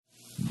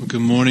Well,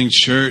 good morning,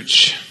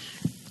 church.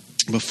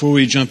 Before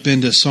we jump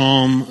into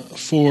Psalm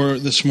 4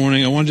 this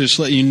morning, I wanted to just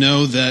let you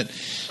know that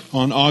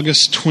on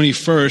August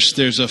 21st,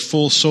 there's a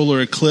full solar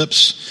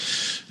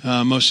eclipse.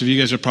 Most of you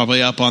guys are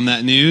probably up on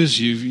that news.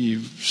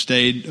 You've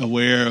stayed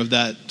aware of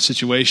that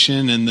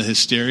situation and the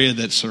hysteria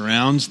that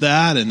surrounds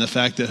that, and the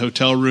fact that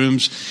hotel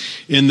rooms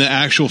in the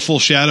actual full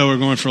shadow are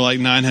going for like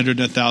 $900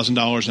 to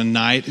 $1,000 a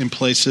night in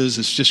places.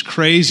 It's just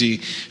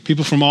crazy.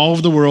 People from all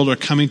over the world are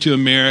coming to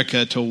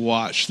America to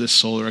watch this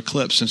solar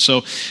eclipse. And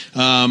so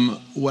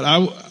what I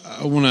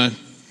want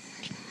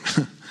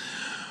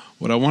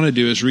to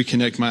do is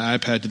reconnect my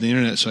iPad to the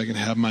internet so I can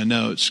have my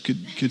notes.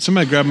 Could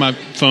somebody grab my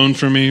phone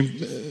for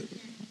me?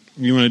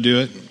 You want to do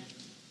it?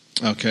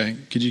 Okay.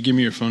 Could you give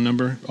me your phone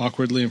number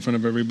awkwardly in front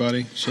of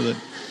everybody so that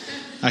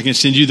I can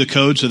send you the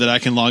code so that I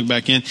can log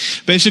back in?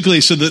 Basically,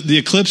 so the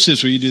eclipse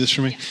is, will you do this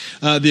for me?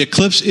 The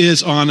eclipse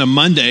is on a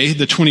Monday,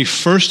 the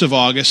 21st of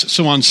August.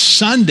 So on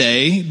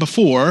Sunday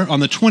before, on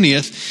the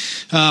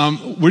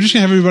 20th, we're just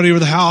going to have everybody over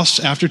the house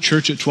after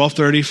church at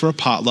 12:30 for a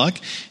potluck.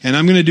 And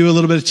I'm going to do a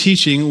little bit of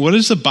teaching. What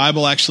does the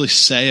Bible actually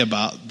say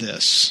about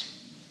this?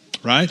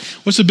 Right?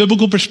 What's the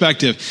biblical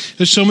perspective?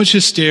 There's so much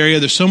hysteria.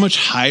 There's so much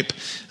hype.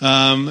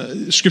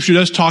 Scripture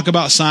does talk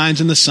about signs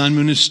in the sun,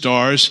 moon, and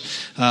stars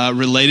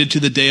related to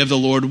the day of the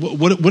Lord.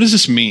 What does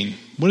this mean?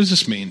 What does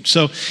this mean?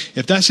 So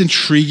if that's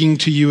intriguing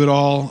to you at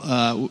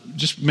all,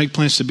 just make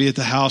plans to be at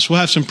the house. We'll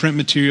have some print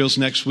materials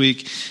next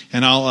week,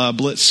 and I'll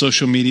blitz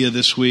social media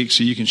this week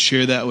so you can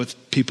share that with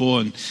people.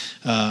 And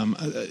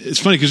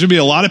it's funny because there'll be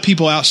a lot of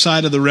people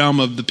outside of the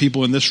realm of the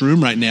people in this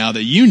room right now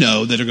that you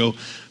know that will go,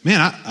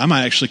 man, I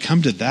might actually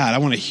come to that. I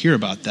want to hear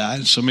about that.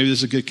 And so maybe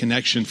there's a good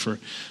connection for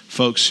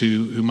folks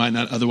who might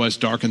not otherwise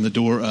darken the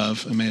door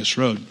of Emmaus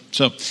Road.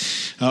 So,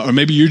 or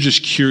maybe you're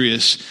just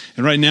curious.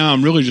 And right now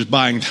I'm really just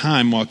buying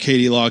time while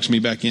Katie logs me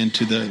back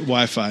into the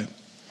Wi-Fi.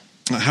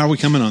 How are we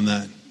coming on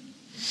that?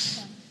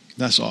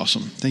 That's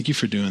awesome. Thank you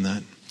for doing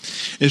that.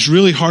 It's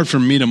really hard for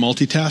me to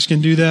multitask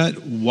and do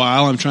that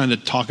while I'm trying to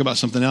talk about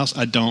something else.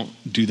 I don't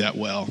do that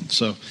well.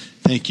 So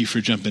thank you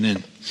for jumping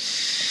in.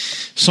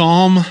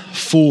 Psalm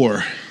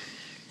 4,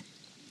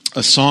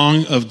 a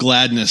song of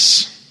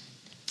gladness.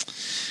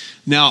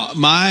 Now,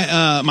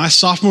 my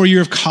sophomore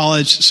year of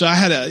college, so I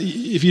had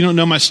if you don't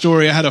know my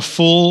story, I had a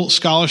full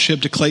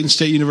scholarship to Clayton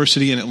State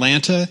University in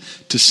Atlanta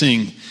to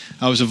sing.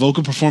 I was a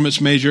vocal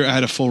performance major. I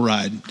had a full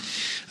ride.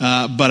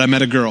 But I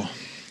met a girl.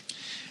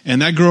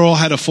 And that girl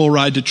had a full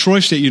ride to Troy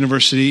State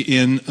University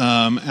in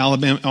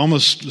Alabama,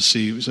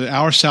 it was an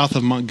hour south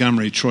of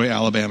Montgomery, Troy,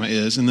 Alabama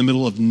is, in the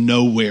middle of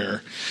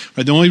nowhere.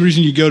 Right? The only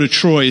reason you go to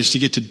Troy is to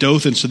get to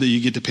Dothan so that you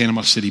get to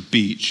Panama City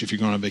Beach if you're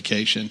going on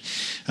vacation.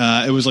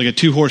 It was like a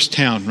 2-horse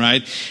town,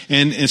 right?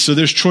 And so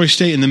there's Troy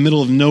State in the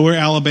middle of nowhere,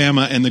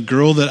 Alabama, and the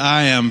girl that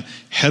I am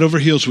head over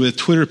heels with,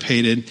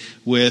 Twitter-pated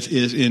with,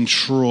 is in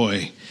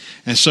Troy.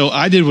 And so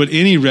I did what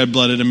any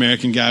red-blooded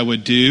American guy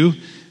would do.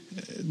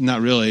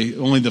 Not really,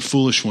 only the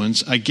foolish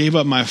ones. I gave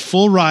up my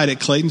full ride at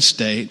Clayton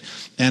State,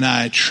 and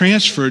I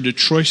transferred to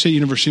Troy State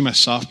University my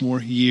sophomore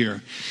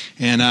year.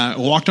 And I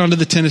walked onto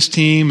the tennis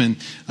team, and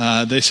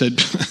they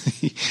said,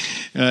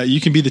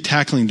 you can be the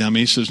tackling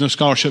dummy, so there's no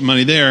scholarship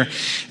money there.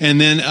 And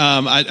then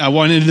I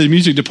went into the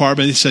music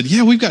department. They said,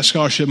 yeah, we've got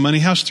scholarship money.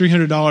 How's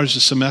 $300 a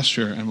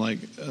semester? I'm like,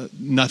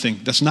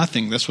 nothing. That's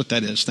nothing. That's what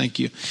that is. Thank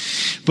you.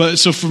 But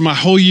so for my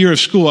whole year of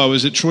school, I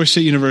was at Troy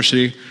State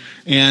University.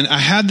 And I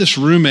had this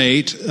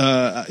roommate,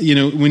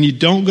 when you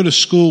don't go to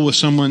school with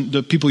someone,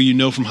 the people you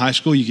know from high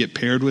school, you get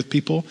paired with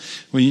people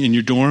in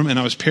your dorm. And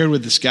I was paired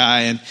with this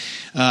guy, and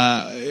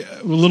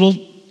a little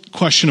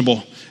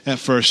questionable at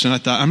first. And I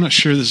thought, I'm not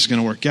sure this is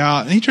going to work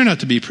out. And he turned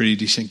out to be a pretty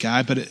decent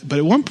guy. But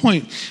at one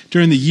point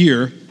during the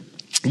year,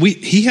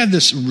 he had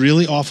this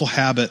really awful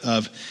habit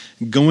of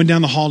going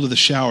down the hall to the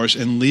showers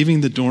and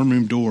leaving the dorm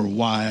room door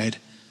wide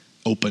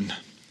open.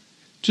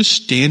 Just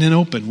standing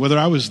open. Whether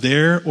I was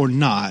there or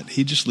not,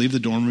 he'd just leave the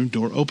dorm room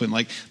door open.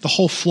 Like the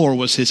whole floor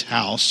was his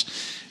house.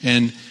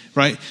 And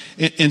right.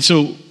 And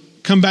so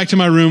come back to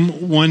my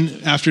room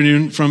one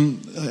afternoon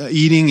from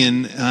eating,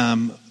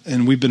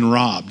 and we've been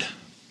robbed.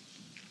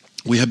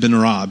 We have been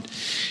robbed.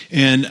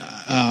 And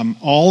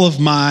all of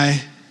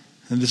my,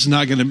 and this is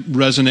not going to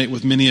resonate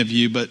with many of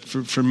you, but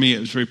for me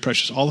it was very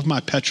precious. All of my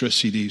Petra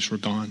CDs were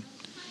gone.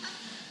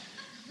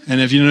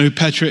 And if you know who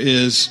Petra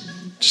is,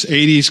 just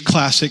 80s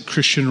classic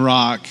Christian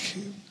rock.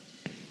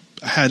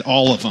 I had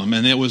all of them,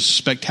 and it was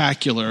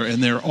spectacular,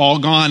 and they're all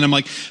gone. I'm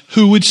like,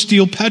 who would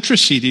steal Petra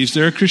CDs?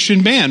 They're a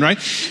Christian band, right?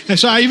 And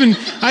so I even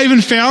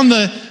found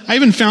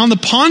the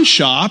pawn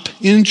shop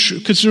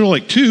because there were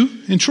like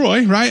 2 in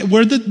Troy, right?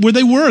 Where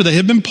they were. They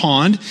had been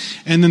pawned.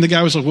 And then the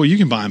guy was like, well, you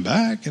can buy them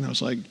back. And I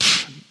was like,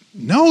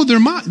 no, they're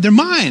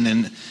mine.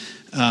 And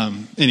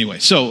anyway,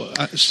 so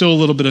still a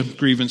little bit of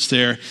grievance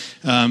there.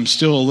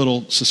 Still a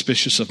little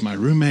suspicious of my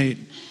roommate.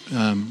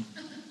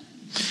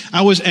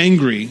 I was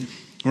angry,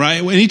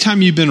 right?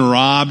 Anytime you've been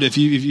robbed, if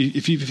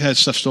you've had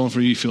stuff stolen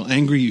from you, you feel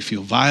angry, you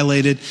feel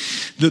violated.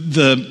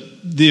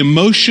 The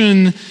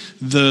emotion,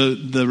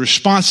 the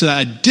response that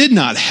I did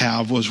not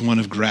have was one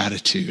of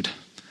gratitude.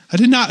 I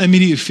did not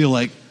immediately feel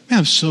like, man,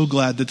 I'm so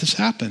glad that this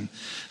happened.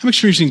 I'm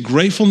experiencing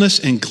gratefulness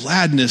and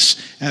gladness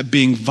at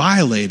being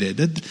violated.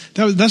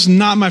 That's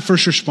not my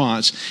first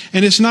response.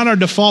 And it's not our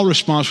default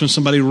response when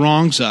somebody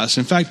wrongs us.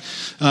 In fact,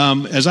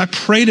 as I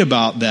prayed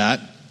about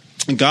that,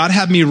 God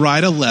had me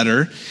write a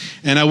letter,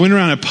 and I went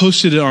around and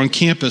posted it on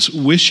campus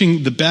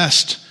wishing the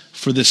best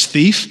for this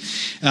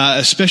thief,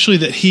 especially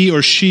that he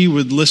or she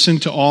would listen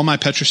to all my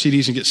Petra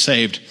CDs and get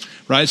saved.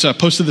 Right? So I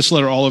posted this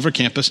letter all over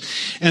campus.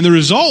 And the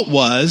result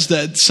was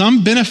that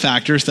some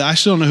benefactors that I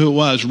still don't know who it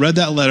was read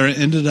that letter and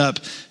ended up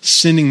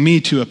sending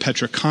me to a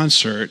Petra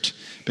concert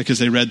because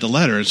they read the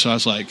letter. And so I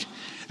was like,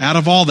 out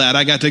of all that,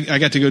 I got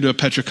to go to a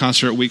Petra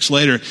concert weeks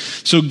later.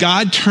 So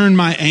God turned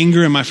my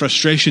anger and my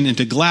frustration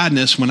into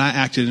gladness when I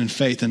acted in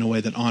faith in a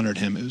way that honored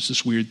him. It was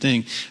this weird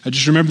thing. I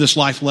just remember this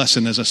life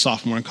lesson as a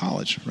sophomore in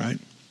college, right?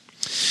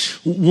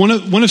 One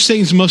of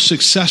Satan's most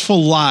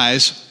successful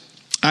lies,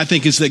 I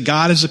think, is that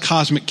God is a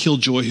cosmic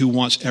killjoy who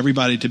wants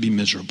everybody to be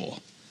miserable.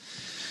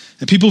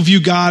 And people view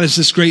God as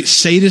this great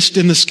sadist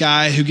in the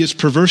sky who gets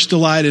perverse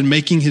delight in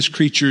making his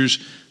creatures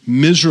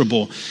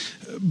miserable.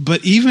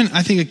 But even,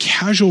 I think, a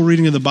casual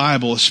reading of the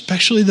Bible,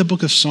 especially the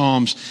book of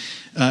Psalms,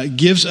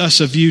 gives us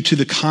a view to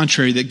the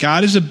contrary, that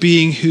God is a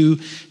being who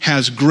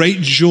has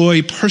great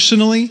joy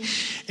personally,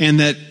 and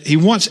that he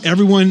wants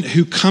everyone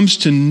who comes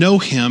to know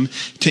him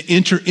to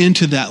enter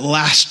into that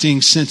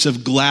lasting sense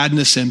of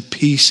gladness and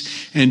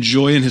peace and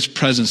joy in his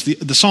presence.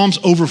 The Psalms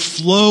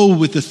overflow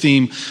with the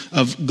theme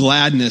of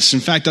gladness. In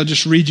fact, I'll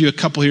just read you a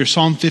couple here.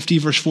 Psalm 50,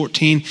 verse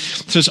 14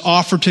 says,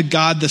 offer to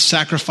God the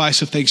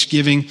sacrifice of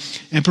thanksgiving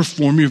and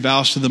perform your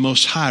vows to the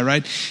Most High,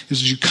 right?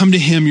 As you come to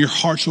him, your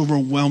heart's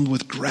overwhelmed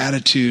with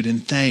gratitude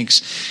and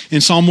thanks.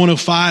 In Psalm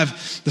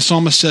 105, the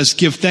psalmist says,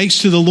 give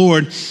thanks to the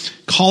Lord,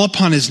 call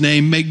upon his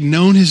name, make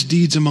known his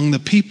deeds among the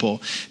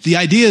people. The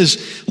idea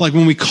is, like,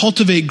 when we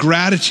cultivate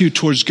gratitude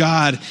towards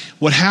God,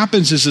 what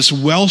happens is this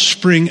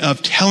wellspring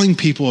of telling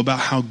people about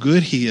how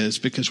good he is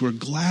because we're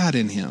glad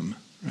in him,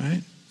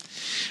 right?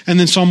 And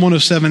then Psalm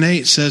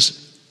 107:8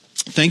 says,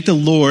 thank the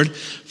Lord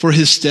for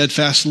his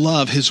steadfast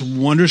love, his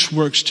wondrous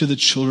works to the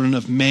children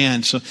of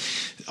man. So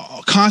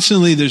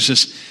constantly there's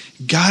this,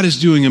 God is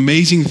doing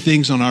amazing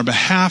things on our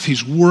behalf.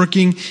 He's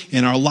working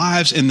in our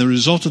lives, and the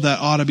result of that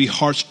ought to be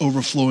hearts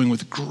overflowing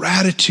with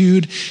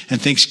gratitude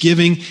and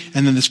thanksgiving,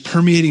 and then this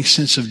permeating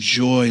sense of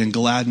joy and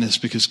gladness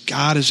because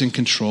God is in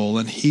control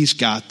and he's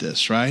got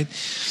this, right?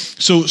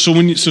 So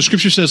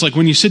scripture says, like,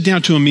 when you sit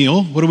down to a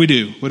meal, what do we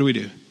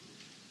do?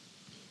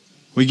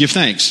 We give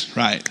thanks,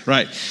 right.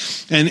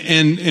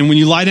 And when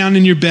you lie down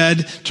in your bed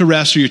to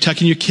rest, or you're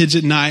tucking your kids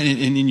at night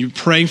and you're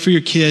praying for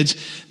your kids,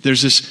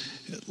 there's this,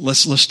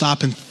 let's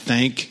stop and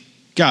thank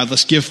God.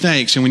 Let's give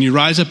thanks. And when you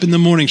rise up in the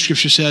morning,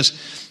 scripture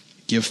says,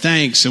 give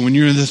thanks. And when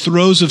you're in the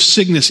throes of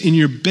sickness in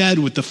your bed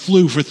with the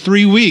flu for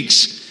 3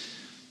 weeks,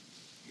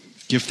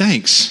 give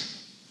thanks.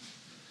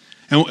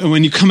 And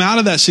when you come out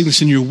of that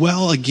sickness and you're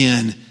well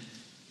again,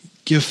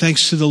 give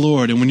thanks to the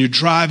Lord. And when you're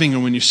driving, or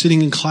when you're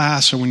sitting in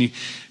class, or when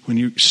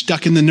you're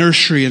stuck in the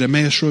nursery at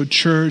Emmaus Road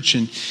Church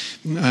and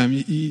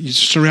you're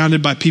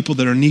surrounded by people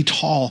that are knee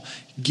tall,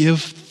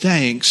 give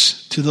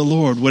thanks to the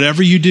Lord.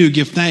 Whatever you do,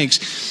 give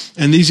thanks.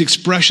 And these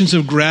expressions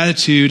of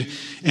gratitude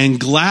and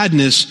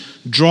gladness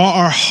draw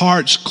our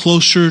hearts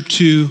closer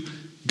to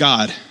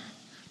God.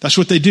 That's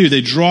what they do.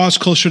 They draw us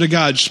closer to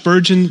God.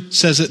 Spurgeon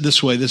says it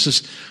this way. This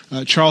is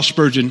Charles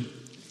Spurgeon.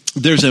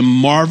 There's a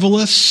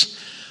marvelous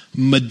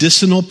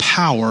medicinal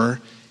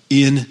power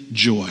in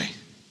joy.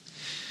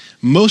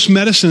 Most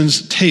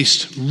medicines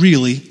taste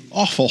really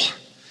awful.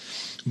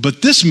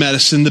 But this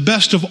medicine, the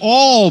best of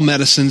all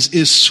medicines,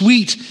 is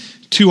sweet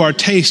to our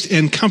taste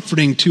and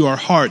comforting to our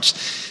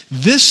hearts.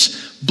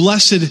 This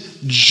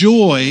blessed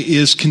joy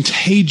is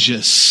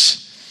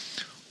contagious.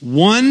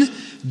 One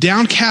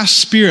downcast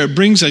spirit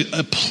brings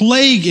a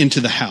plague into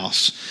the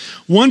house.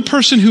 One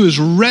person who is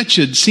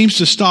wretched seems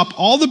to stop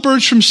all the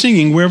birds from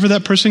singing wherever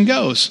that person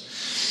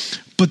goes.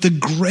 But the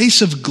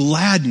grace of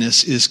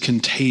gladness is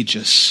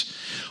contagious.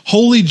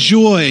 Holy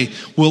joy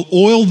will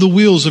oil the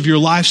wheels of your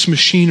life's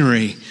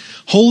machinery.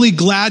 Holy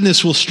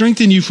gladness will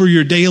strengthen you for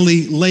your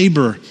daily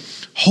labor.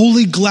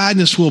 Holy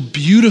gladness will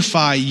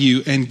beautify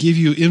you and give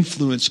you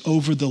influence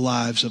over the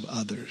lives of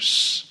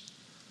others.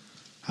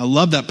 I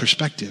love that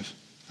perspective.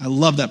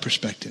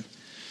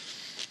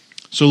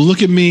 So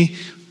look at me,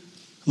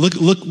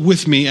 look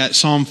with me at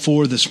Psalm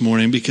 4 this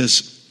morning,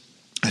 because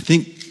I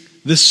think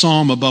this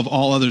psalm above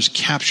all others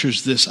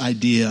captures this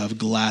idea of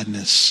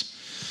gladness.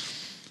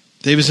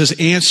 David says,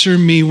 answer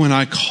me when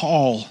I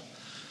call,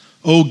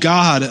 O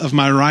God of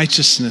my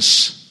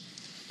righteousness.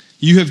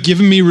 You have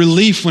given me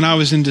relief when I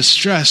was in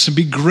distress, and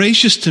be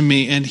gracious to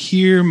me and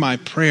hear my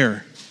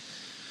prayer.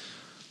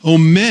 O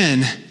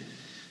men,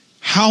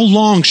 how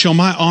long shall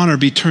my honor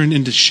be turned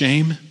into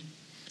shame?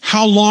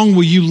 How long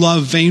will you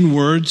love vain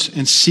words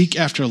and seek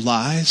after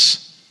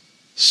lies?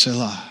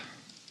 Selah.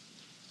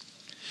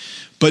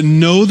 But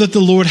know that the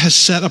Lord has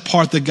set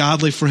apart the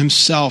godly for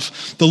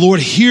himself. The Lord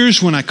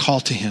hears when I call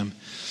to him.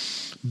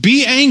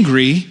 Be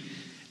angry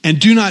and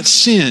do not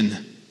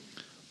sin.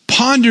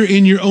 Ponder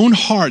in your own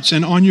hearts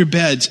and on your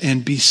beds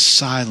and be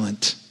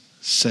silent.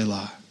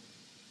 Selah.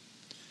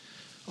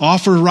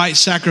 Offer right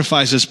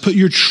sacrifices. Put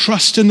your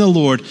trust in the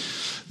Lord.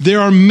 There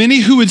are many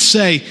who would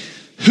say,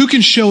 who can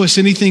show us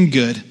anything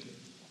good?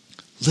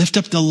 Lift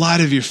up the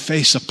light of your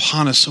face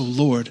upon us, O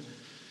Lord.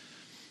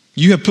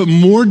 You have put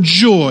more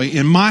joy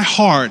in my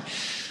heart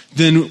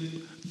than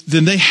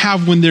they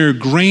have when their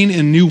grain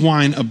and new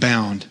wine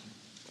abound.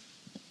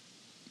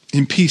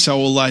 In peace I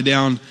will lie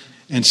down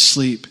and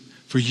sleep.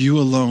 For you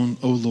alone,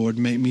 O Lord,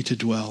 make me to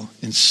dwell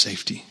in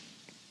safety.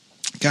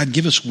 God,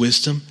 give us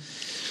wisdom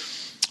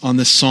on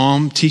this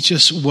psalm. Teach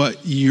us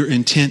what your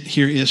intent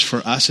here is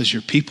for us as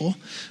your people,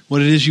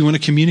 what it is you want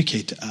to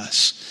communicate to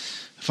us.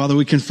 Father,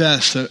 we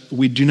confess that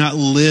we do not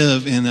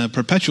live in a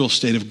perpetual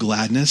state of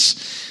gladness.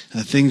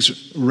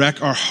 Things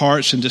wreck our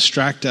hearts and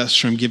distract us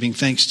from giving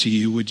thanks to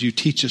you. Would you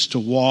teach us to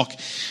walk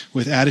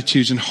with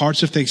attitudes and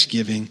hearts of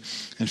thanksgiving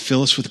and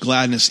fill us with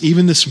gladness,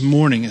 even this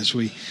morning as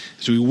we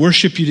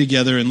worship you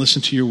together and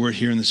listen to your word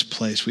here in this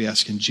place. We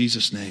ask in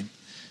Jesus' name,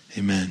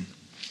 amen.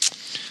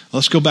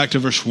 Let's go back to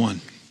verse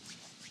 1.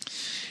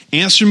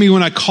 Answer me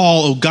when I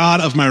call, O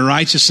God of my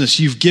righteousness.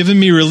 You've given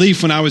me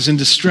relief when I was in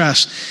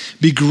distress.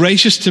 Be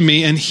gracious to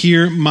me and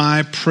hear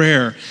my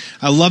prayer.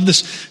 I love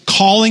this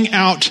calling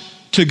out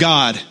to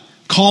God.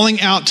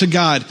 Calling out to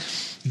God.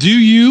 Do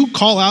you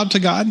call out to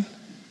God?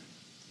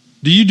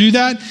 Do you do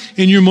that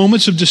in your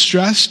moments of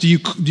distress? Do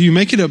you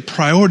make it a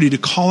priority to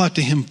call out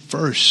to him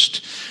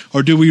first?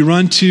 Or do we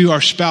run to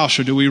our spouse?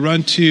 Or do we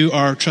run to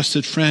our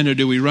trusted friend? Or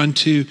do we run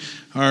to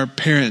our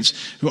parents?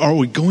 Are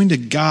we going to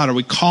God? Are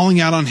we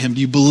calling out on him?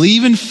 Do you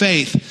believe in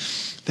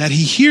faith that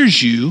he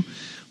hears you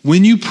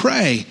when you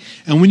pray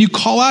and when you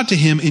call out to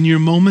him in your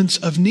moments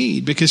of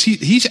need? Because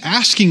he's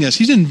asking us,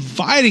 he's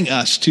inviting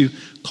us to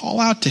call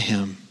out to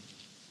him.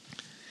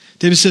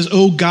 David says,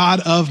 O God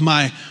of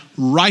my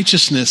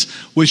righteousness,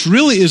 which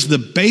really is the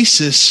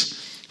basis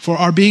for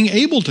our being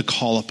able to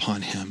call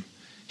upon him.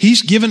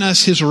 He's given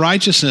us his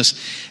righteousness,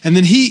 and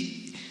then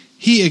he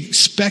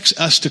expects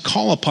us to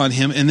call upon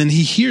him, and then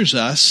he hears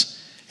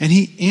us and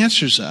he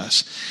answers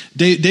us.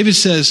 David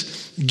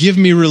says, give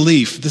me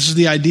relief. This is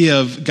the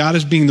idea of God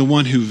as being the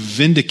one who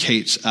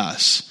vindicates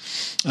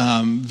us.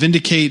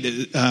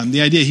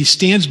 The idea he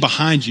stands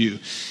behind you.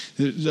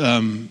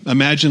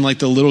 Imagine like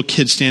the little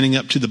kid standing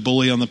up to the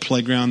bully on the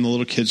playground. The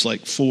little kid's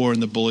like 4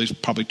 and the bully's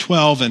probably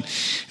 12. And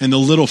the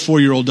little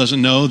 4-year-old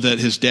doesn't know that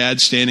his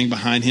dad's standing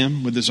behind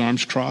him with his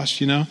arms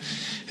crossed, you know.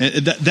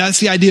 And that's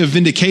the idea of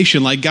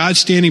vindication. Like God's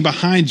standing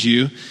behind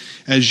you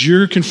as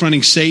you're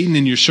confronting Satan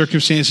and your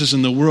circumstances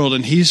in the world.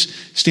 And he's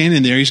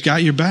standing there. He's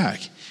got your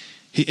back.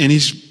 And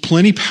he's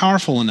plenty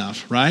powerful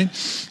enough, right?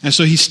 And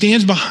so he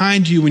stands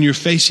behind you when you're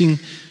facing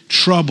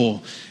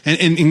trouble.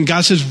 And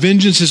God says,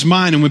 vengeance is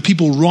mine. And when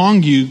people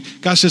wrong you,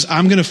 God says,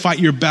 I'm going to fight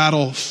your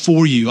battle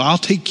for you. I'll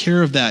take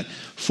care of that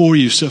for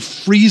you. So it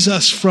frees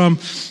us from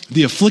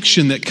the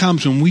affliction that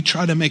comes when we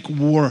try to make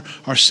war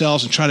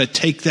ourselves and try to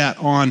take that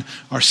on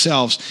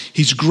ourselves.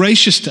 He's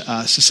gracious to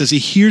us. It says he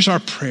hears our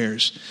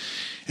prayers.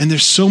 And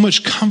there's so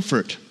much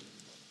comfort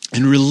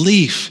and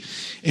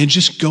relief in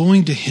just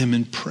going to him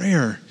in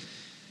prayer.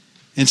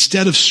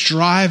 Instead of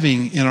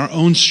striving in our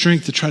own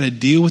strength to try to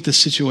deal with the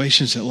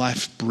situations that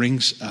life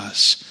brings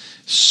us.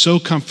 So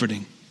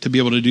comforting to be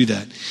able to do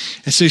that.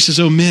 And so he says,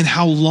 oh men,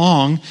 how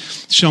long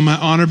shall my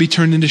honor be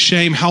turned into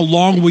shame? How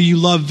long will you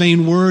love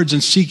vain words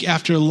and seek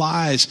after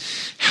lies?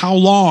 How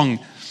long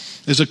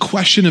is a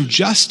question of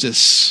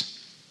justice.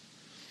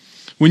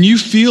 When you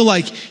feel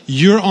like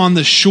you're on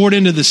the short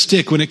end of the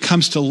stick when it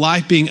comes to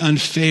life being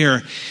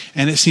unfair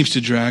and it seems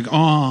to drag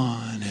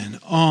on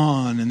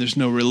and there's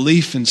no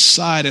relief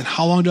inside, and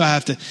how long do I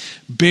have to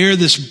bear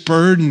this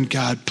burden?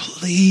 God,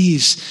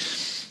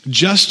 please.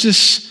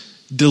 Justice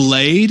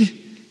delayed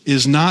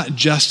is not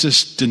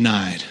justice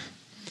denied.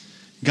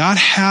 God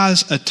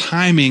has a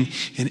timing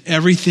in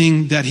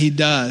everything that he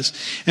does.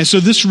 And so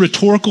this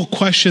rhetorical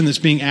question that's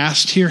being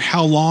asked here,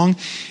 how long,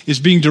 is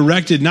being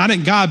directed not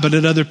at God but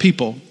at other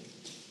people.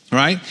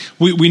 Right?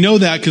 We know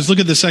that because look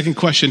at the second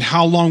question.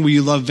 How long will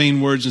you love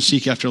vain words and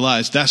seek after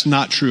lies? That's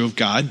not true of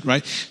God,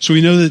 right? So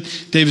we know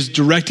that David's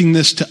directing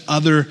this to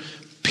other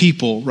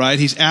people, right?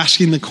 He's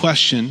asking the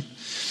question.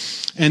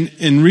 And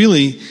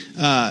really,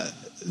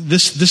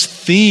 this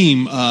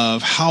theme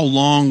of how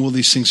long will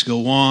these things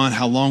go on?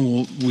 How long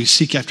will we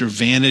seek after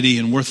vanity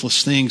and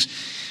worthless things?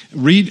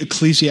 Read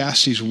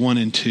Ecclesiastes 1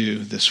 and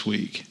 2 this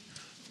week.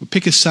 We'll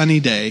pick a sunny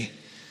day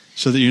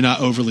so that you're not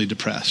overly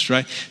depressed,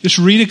 right? Just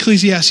read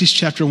Ecclesiastes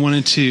chapter 1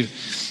 and 2.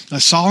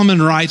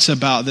 Solomon writes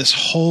about this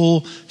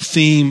whole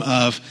theme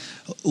of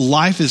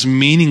life is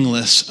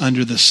meaningless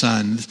under the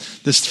sun.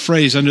 This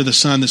phrase, under the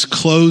sun, this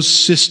closed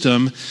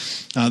system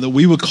that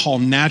we would call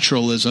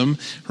naturalism,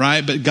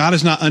 right? But God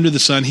is not under the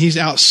sun. He's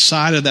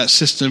outside of that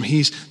system.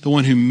 He's the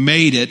one who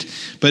made it.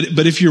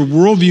 But if your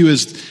worldview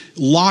is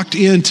locked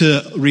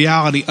into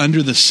reality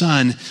under the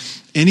sun,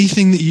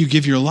 Anything that you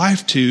give your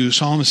life to,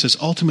 Solomon says,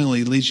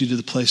 ultimately leads you to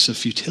the place of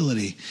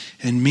futility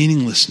and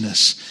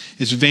meaninglessness.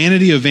 It's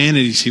vanity of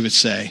vanities, he would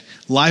say.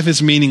 Life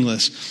is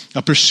meaningless,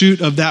 a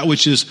pursuit of that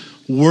which is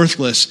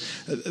worthless.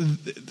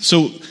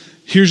 So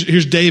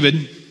here's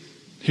David,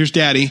 here's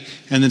Daddy,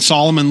 and then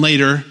Solomon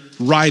later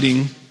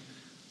writing,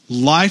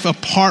 life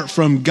apart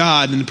from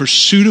God and the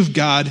pursuit of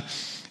God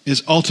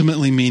is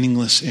ultimately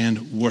meaningless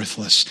and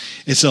worthless.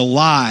 It's a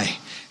lie.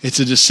 It's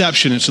a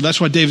deception. And so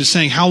that's why David's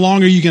saying, how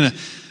long are you going to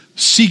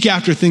seek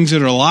after things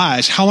that are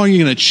lies? How long are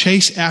you going to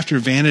chase after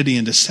vanity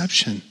and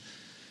deception?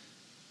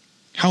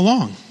 How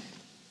long?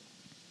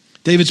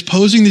 David's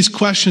posing these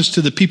questions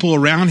to the people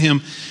around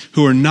him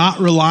who are not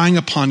relying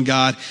upon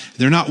God.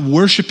 They're not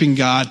worshiping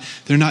God.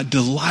 They're not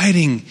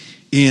delighting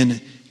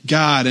in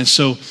God. And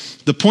so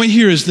the point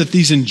here is that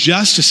these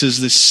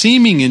injustices, the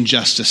seeming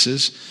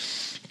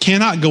injustices,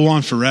 cannot go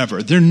on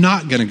forever. They're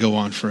not going to go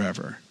on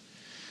forever.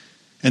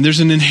 And there's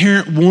an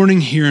inherent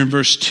warning here in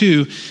verse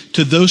 2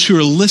 to those who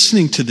are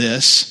listening to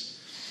this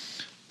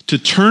to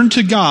turn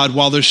to God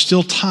while there's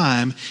still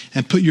time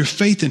and put your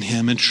faith in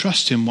Him and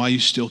trust Him while you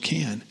still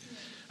can.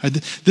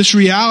 This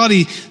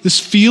reality, this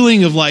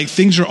feeling of like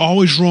things are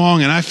always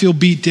wrong and I feel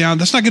beat down,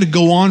 that's not going to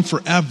go on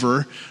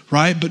forever,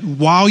 right? But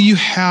while you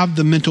have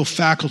the mental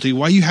faculty,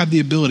 while you have the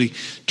ability,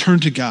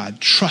 turn to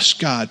God, trust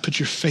God, put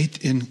your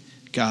faith in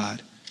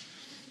God.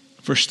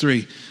 Verse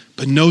 3,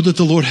 but know that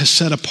the Lord has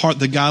set apart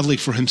the godly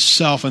for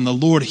Himself, and the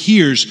Lord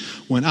hears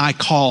when I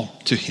call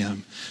to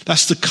Him.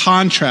 That's the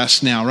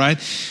contrast now, right?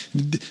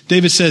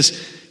 David says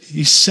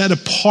He set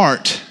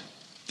apart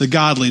the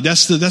godly.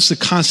 That's the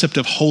concept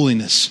of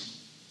holiness,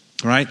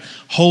 right?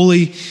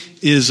 Holy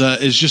is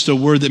just a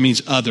word that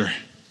means other.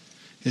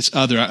 It's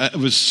other. It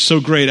was so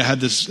great. I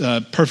had this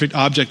perfect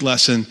object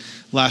lesson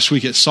last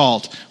week at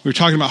SALT. We were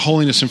talking about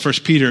holiness in 1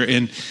 Peter,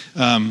 and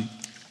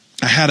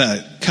I had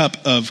a cup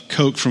of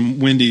Coke from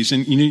Wendy's,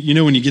 and you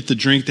know when you get the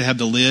drink, they have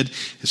the lid.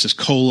 It says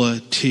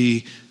cola,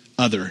 tea,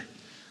 other.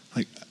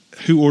 Like,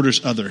 who orders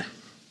other?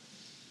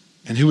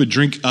 And who would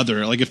drink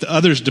other? Like, if the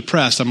other's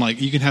depressed, I'm like,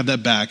 you can have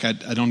that back. I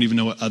don't even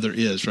know what other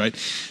is, right?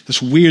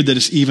 It's weird that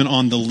it's even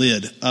on the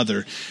lid,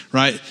 other,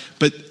 right?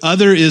 But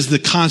other is the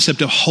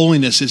concept of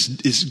holiness.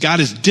 Is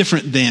God is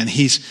different than.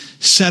 He's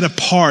set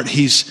apart.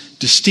 He's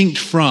distinct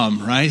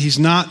from, right? He's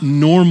not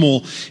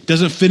normal. He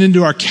doesn't fit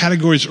into our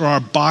categories or our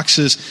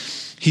boxes.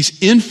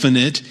 He's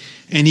infinite,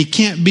 and He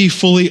can't be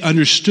fully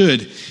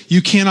understood.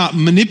 You cannot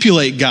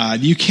manipulate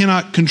God. You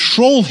cannot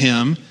control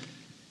Him.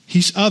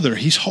 He's other.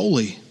 He's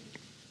holy.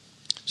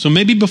 So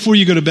maybe before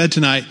you go to bed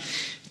tonight,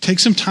 take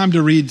some time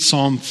to read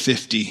Psalm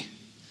 50,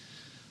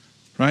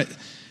 right?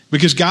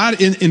 Because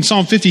God in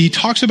Psalm 50, He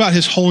talks about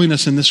His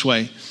holiness in this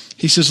way.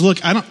 He says,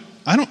 look, I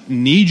don't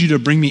need you to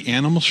bring me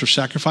animals for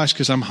sacrifice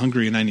because I'm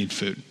hungry and I need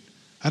food.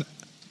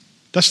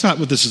 That's not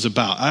what this is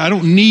about. I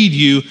don't need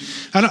you.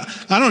 I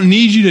don't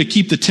need you to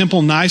keep the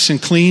temple nice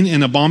and clean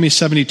in a balmy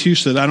 72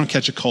 so that I don't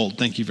catch a cold.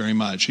 Thank you very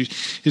much. He's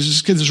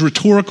just this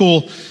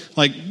rhetorical,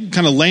 like,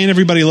 kind of laying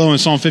everybody low in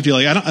Psalm 50.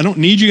 Like, I don't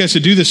need you guys to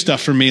do this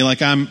stuff for me.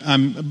 Like,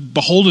 I'm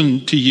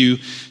beholden to you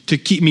to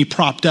keep me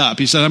propped up.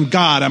 He said, I'm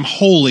God. I'm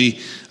holy.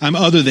 I'm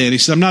other than. He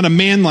said, I'm not a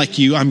man like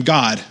you. I'm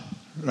God.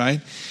 Right?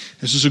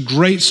 This is a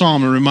great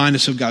psalm to remind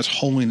us of God's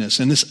holiness.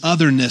 And this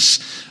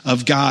otherness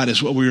of God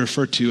is what we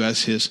refer to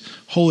as His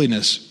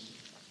holiness.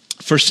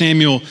 1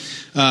 Samuel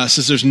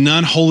says there's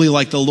none holy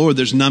like the Lord.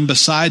 There's none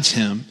besides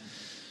Him.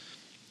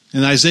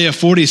 In Isaiah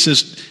 40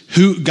 says,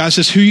 God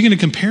says, who are you going to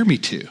compare me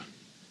to?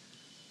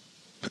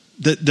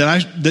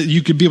 That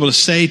you could be able to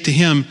say to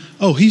Him,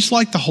 oh, He's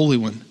like the Holy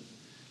One.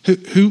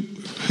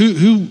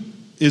 Who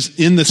is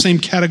in the same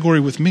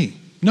category with me?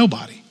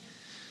 Nobody.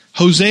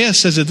 Hosea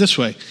says it this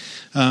way.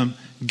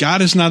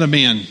 God is not a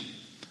man,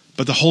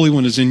 but the Holy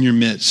One is in your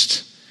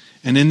midst.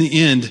 And in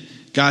the end,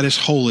 God is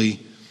holy,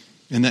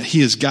 and that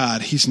He is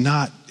God. He's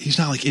not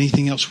like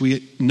anything else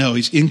we know.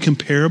 He's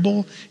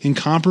incomparable,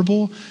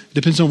 incomparable.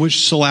 Depends on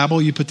which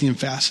syllable you put the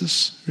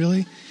emphasis,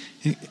 really.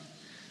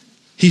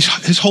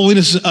 His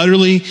holiness is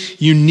utterly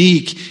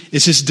unique.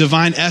 It's His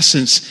divine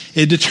essence.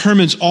 It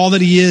determines all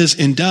that He is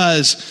and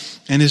does,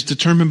 and is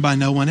determined by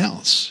no one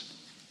else.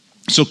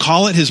 So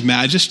call it His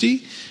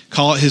majesty,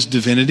 call it His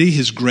divinity,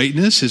 His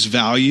greatness, His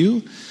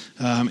value.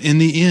 In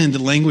the end,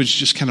 the language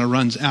just kind of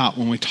runs out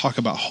when we talk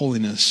about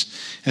holiness.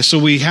 And so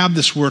we have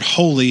this word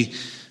holy.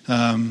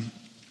 It's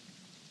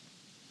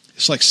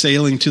like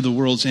sailing to the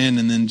world's end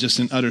and then just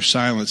in utter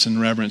silence and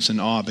reverence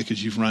and awe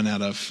because you've run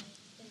out of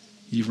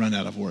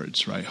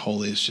words, right?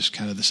 Holy is just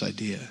kind of this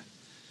idea.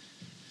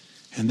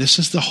 And this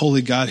is the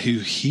holy God who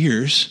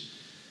hears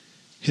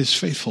His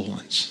faithful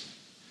ones.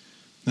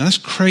 Now that's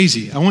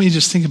crazy. I want you to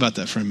just think about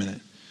that for a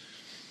minute.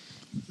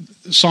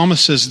 The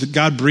psalmist says that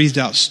God breathed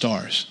out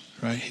stars,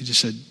 right? He just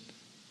said,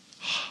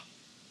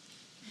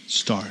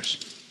 stars,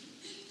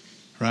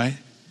 right?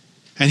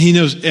 And He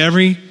knows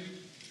every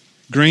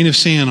grain of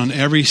sand on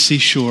every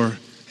seashore.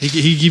 He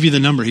can give you the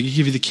number. He can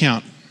give you the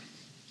count.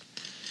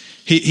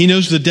 He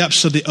knows the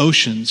depths of the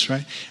oceans,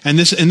 right? And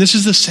this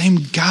is the same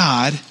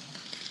God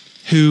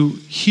who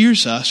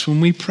hears us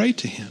when we pray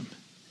to Him.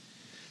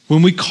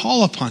 When we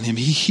call upon him,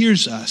 he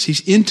hears us.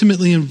 He's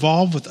intimately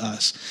involved with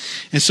us.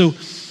 And so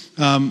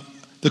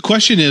the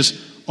question is,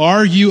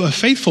 are you a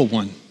faithful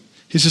one?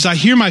 He says, I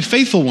hear my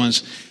faithful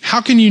ones. How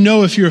can you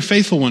know if you're a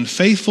faithful one?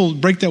 Faithful,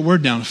 break that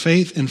word down,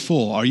 faith and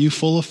full. Are you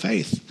full of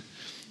faith?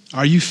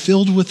 Are you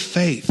filled with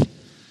faith?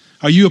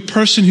 Are you a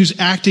person who's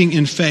acting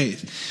in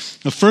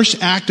faith? The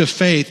first act of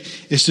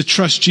faith is to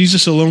trust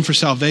Jesus alone for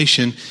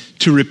salvation,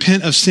 to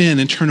repent of sin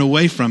and turn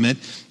away from it,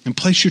 and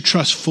place your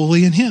trust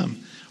fully in him.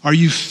 Are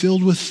you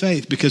filled with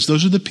faith? Because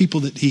those are the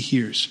people that he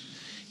hears.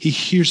 He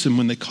hears them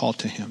when they call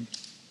to him.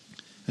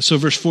 And so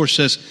verse 4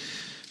 says,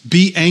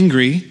 be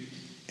angry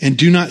and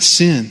do not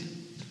sin.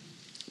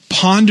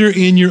 Ponder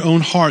in your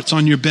own hearts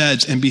on your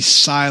beds and be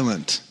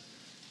silent.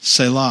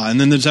 Selah. And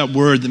then there's that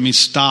word that means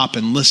stop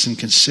and listen,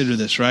 consider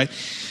this, right?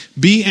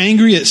 Be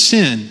angry at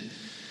sin.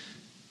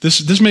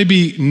 This may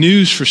be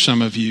news for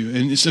some of you.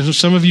 And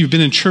some of you have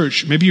been in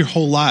church, maybe your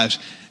whole lives.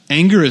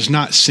 Anger is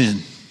not sin.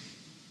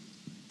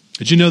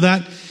 Did you know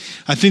that?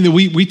 I think that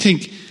we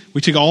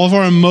take all of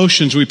our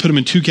emotions, we put them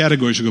in two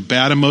categories. We go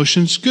bad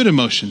emotions, good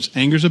emotions.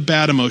 Anger is a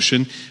bad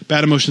emotion.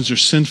 Bad emotions are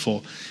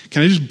sinful.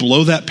 Can I just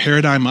blow that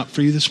paradigm up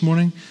for you this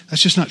morning?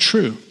 That's just not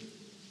true.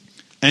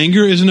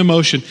 Anger is an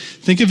emotion.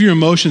 Think of your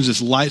emotions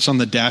as lights on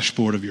the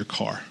dashboard of your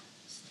car.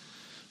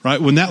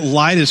 Right? When that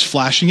light is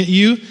flashing at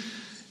you,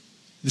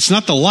 it's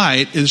not the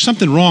light. There's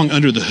something wrong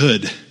under the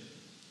hood.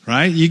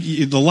 Right?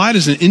 The light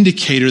is an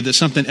indicator that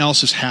something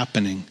else is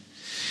happening.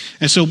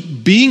 And so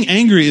being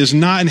angry is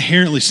not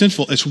inherently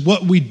sinful. It's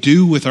what we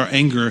do with our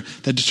anger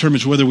that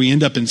determines whether we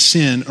end up in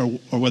sin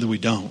or whether we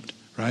don't,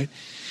 right?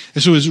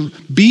 And so it's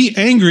be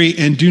angry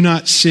and do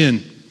not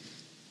sin.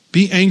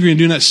 Be angry and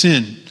do not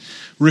sin.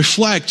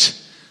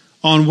 Reflect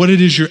on what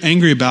it is you're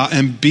angry about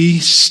and be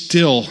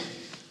still.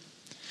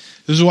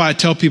 This is why I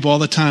tell people all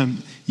the time,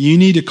 you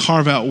need to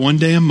carve out one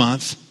day a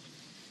month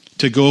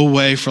to go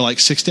away for like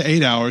 6 to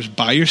 8 hours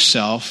by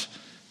yourself.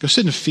 Go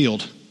sit in a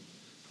field.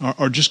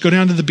 Or just go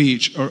down to the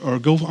beach or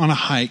go on a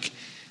hike,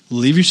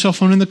 leave your cell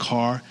phone in the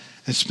car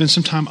and spend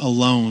some time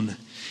alone.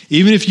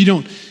 Even if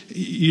you're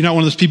not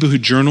one of those people who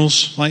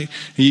journals, like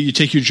you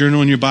take your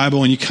journal and your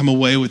Bible and you come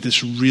away with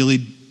this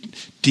really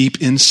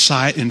deep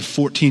insight and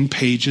 14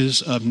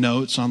 pages of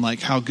notes on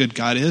like how good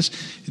God is.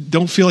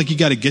 Don't feel like you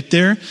got to get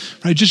there,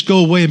 right? Just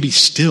go away and be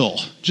still.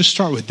 Just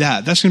start with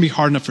that. That's going to be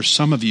hard enough for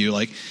some of you.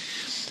 Like,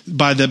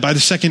 by the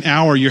second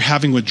hour, you're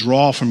having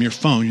withdrawal from your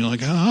phone. You're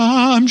like,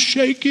 I'm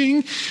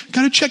shaking.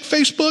 Got to check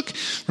Facebook,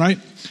 right?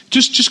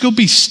 Just go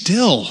be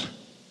still.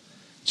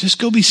 Just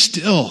go be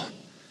still.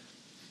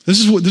 This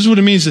is what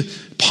it means to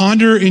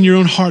ponder in your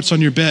own hearts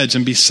on your beds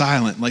and be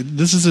silent. Like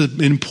this is an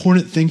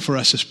important thing for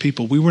us as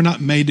people. We were not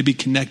made to be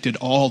connected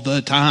all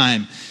the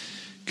time.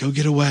 Go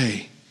get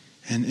away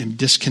and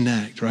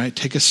disconnect, right?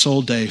 Take a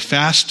soul day.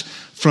 Fast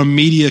from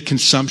media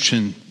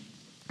consumption.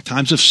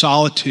 Times of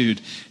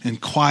solitude and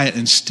quiet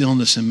and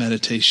stillness and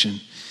meditation.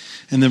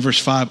 And then verse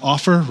 5,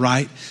 offer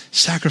right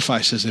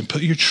sacrifices and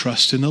put your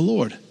trust in the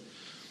Lord.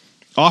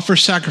 Offer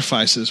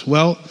sacrifices.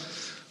 Well,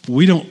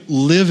 we don't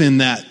live in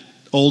that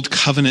old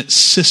covenant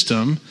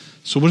system.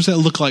 So what does that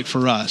look like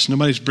for us?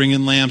 Nobody's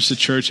bringing lambs to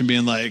church and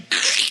being like,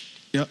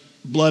 yep,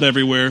 blood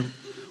everywhere.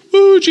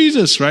 Woo,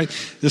 Jesus, right?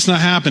 That's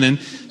not happening.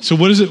 So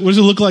what does it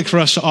look like for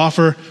us to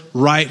offer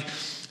right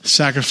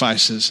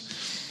sacrifices?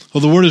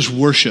 Well, the word is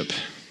worship.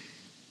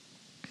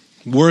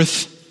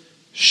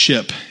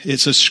 Worthship.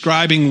 It's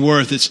ascribing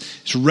worth.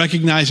 It's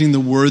recognizing the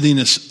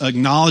worthiness,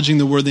 acknowledging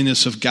the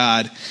worthiness of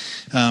God.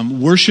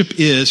 Worship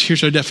is,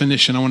 here's our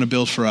definition I want to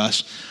build for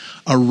us,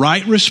 a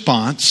right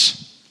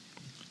response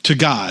to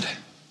God.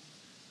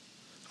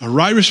 A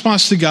right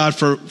response to God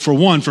for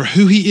one, for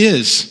who he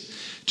is.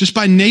 Just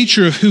by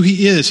nature of who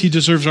he is, he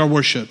deserves our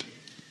worship.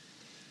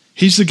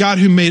 He's the God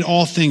who made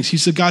all things.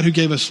 He's the God who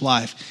gave us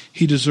life.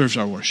 He deserves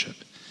our worship.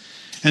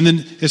 And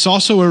then it's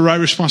also a right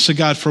response to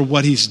God for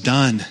what he's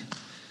done.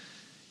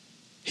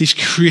 He's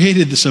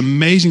created this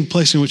amazing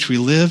place in which we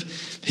live.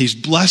 He's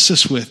blessed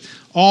us with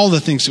all the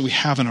things that we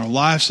have in our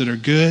lives that are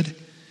good.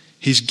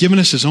 He's given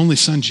us his only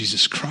son,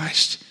 Jesus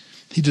Christ.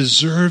 He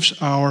deserves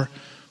our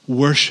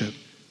worship.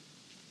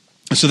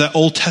 And so that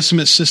Old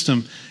Testament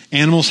system,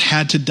 animals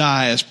had to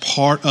die as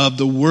part of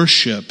the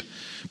worship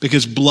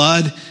because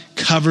blood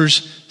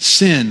covers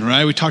sin,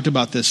 right? We talked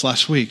about this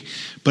last week.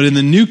 But in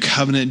the new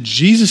covenant,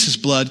 Jesus'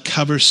 blood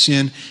covers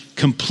sin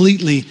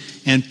completely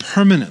and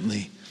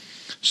permanently.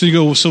 So you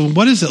go, well, so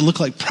what does it look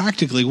like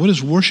practically? What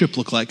does worship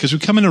look like? Because we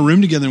come in a room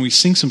together and we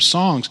sing some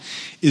songs.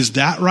 Is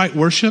that right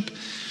worship?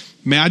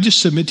 May I just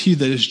submit to you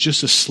that it's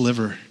just a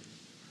sliver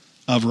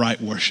of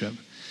right worship.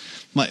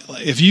 Like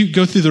if you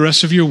go through the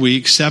rest of your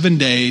week, 7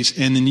 days,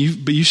 and then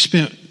you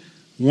spent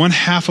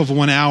 1/2 of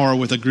 1 hour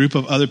with a group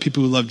of other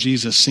people who love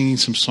Jesus singing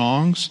some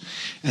songs,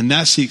 and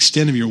that's the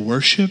extent of your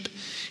worship,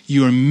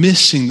 you are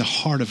missing the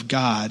heart of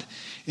God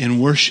in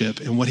worship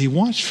and what he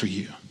wants for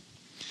you.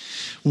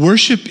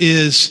 Worship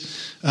is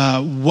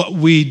what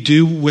we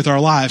do with our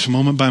lives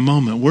moment by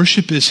moment.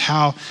 Worship is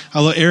how,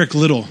 I love Eric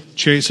Liddell,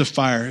 Chariots of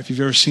Fire, if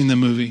you've ever seen the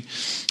movie.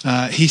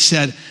 He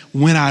said,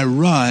 when I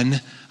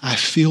run, I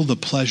feel the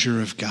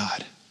pleasure of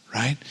God,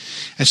 right?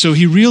 And so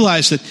he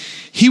realized that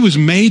he was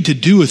made to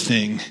do a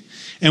thing.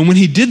 And when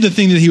he did the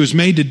thing that he was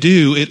made to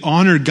do, it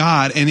honored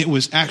God, and it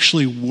was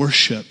actually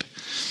worship.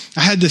 I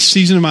had this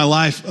season of my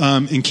life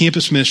in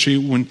campus ministry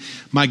when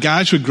my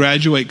guys would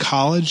graduate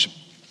college.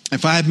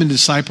 If I had been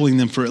discipling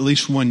them for at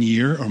least 1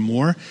 year or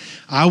more,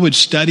 I would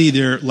study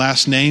their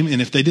last name,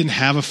 and if they didn't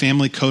have a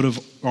family coat of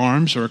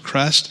arms or a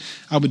crest,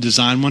 I would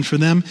design one for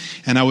them,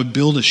 and I would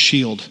build a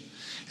shield.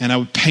 And I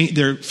would paint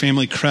their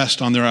family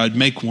crest on there. I would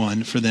make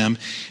one for them,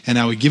 and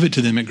I would give it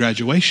to them at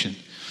graduation.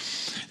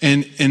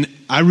 And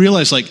I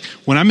realized, like,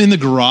 when I'm in the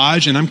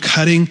garage and I'm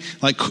cutting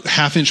like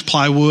 1/2-inch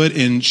plywood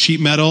and sheet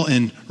metal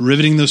and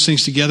riveting those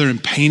things together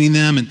and painting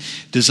them and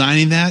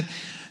designing that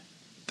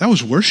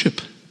was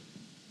worship.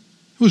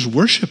 It was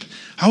worship.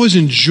 I was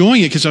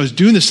enjoying it because I was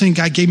doing this thing.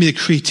 God gave me the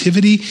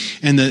creativity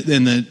and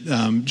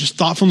the just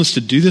thoughtfulness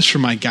to do this for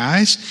my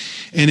guys,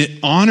 and it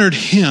honored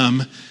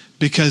him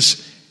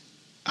because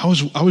I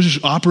was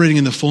just operating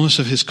in the fullness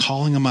of his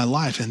calling on my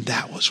life, and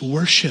that was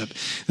worship.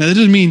 Now, that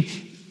doesn't mean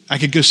I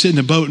could go sit in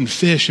a boat and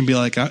fish and be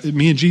like,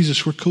 me and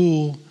Jesus, we're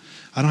cool.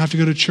 I don't have to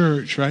go to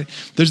church, right?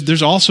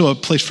 There's also a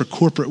place for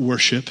corporate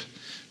worship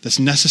that's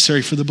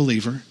necessary for the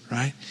believer,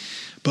 right?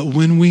 But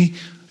when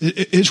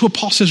it's what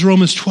Paul says,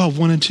 Romans 12,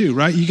 1 and 2,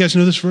 right? You guys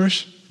know this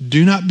verse?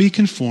 Do not be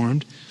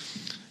conformed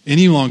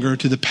any longer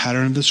to the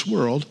pattern of this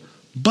world,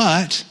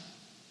 but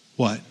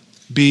what?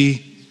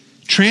 Be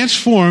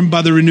transformed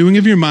by the renewing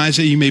of your minds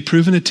that you may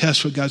prove and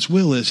attest what God's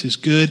will is, his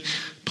good,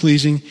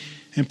 pleasing,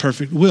 and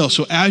perfect will.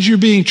 So as you're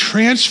being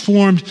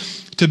transformed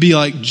to be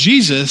like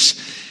Jesus,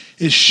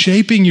 it's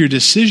shaping your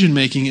decision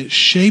making, it's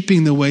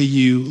shaping the way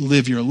you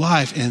live your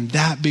life, and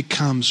that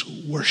becomes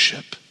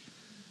worship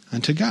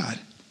unto God.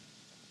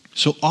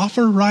 So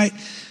offer right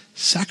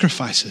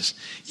sacrifices.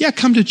 Yeah,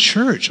 come to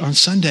church on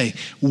Sunday.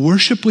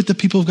 Worship with the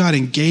people of God.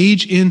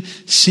 Engage in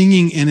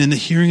singing and in the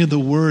hearing of the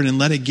word and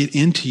let it get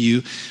into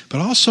you.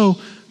 But also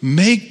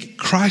make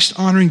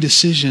Christ-honoring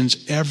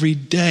decisions every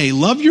day.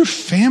 Love your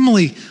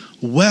family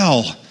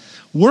well.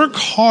 Work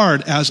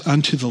hard as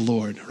unto the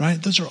Lord,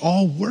 right? Those are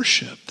all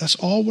worship. That's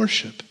all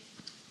worship.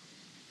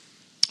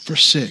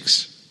 Verse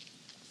 6.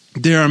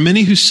 There are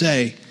many who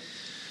say,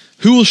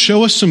 who will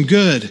show us some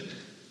good?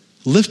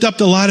 Lift up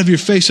the light of your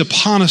face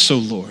upon us, O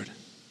Lord.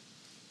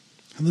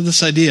 I love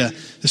this idea,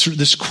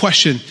 this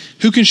question,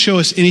 who can show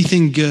us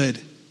anything good?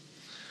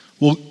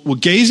 Well,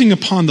 gazing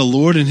upon the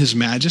Lord in his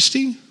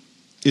majesty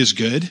is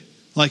good.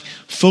 Like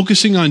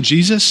focusing on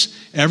Jesus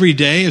every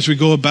day as we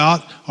go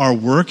about our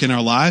work and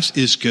our lives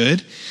is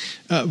good.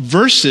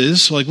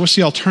 Versus, like what's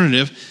the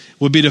alternative,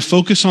 would be to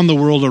focus on the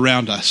world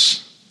around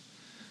us.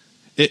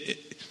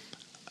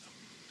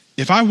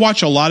 If I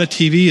watch a lot of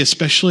TV,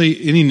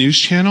 especially any news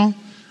channel,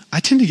 I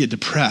tend to get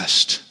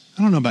depressed.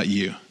 I don't know about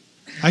you.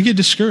 I get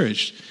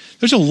discouraged.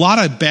 There's a lot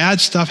of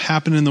bad stuff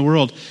happening in the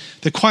world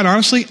that, quite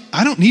honestly,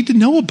 I don't need to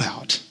know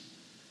about.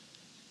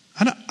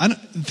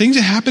 Things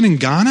that happen in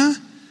Ghana,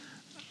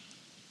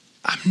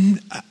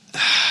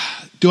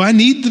 do I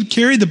need to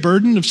carry the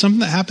burden of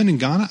something that happened in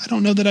Ghana? I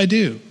don't know that I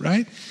do,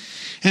 right?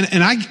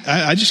 And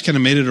I just kind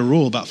of made it a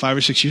rule about 5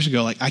 or 6 years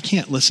ago, like I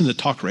can't listen to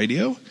talk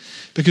radio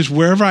because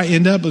wherever I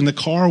end up in the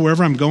car,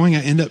 wherever I'm going,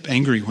 I end up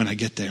angry when I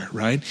get there,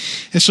 right?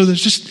 And so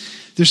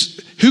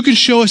there's who can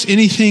show us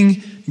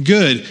anything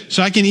good?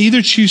 So I can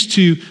either choose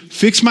to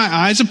fix my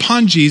eyes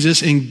upon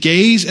Jesus and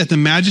gaze at the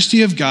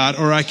majesty of God,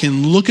 or I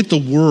can look at the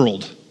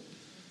world.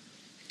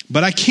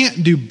 But I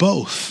can't do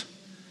both.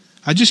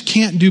 I just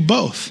can't do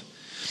both.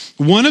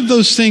 One of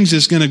those things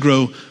is going to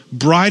grow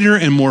brighter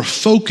and more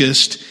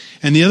focused,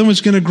 and the other one's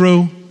going to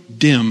grow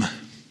dim,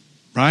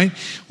 right?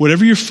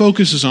 Whatever your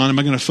focus is on, am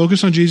I going to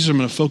focus on Jesus or am I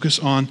going to focus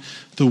on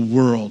the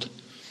world?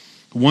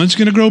 One's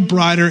going to grow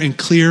brighter and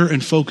clear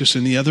and focused,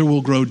 and the other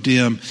will grow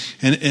dim.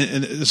 And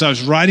as I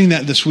was writing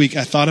that this week,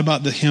 I thought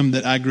about the hymn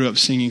that I grew up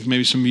singing.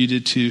 Maybe some of you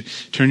did too.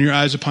 Turn your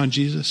eyes upon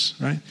Jesus,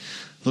 right?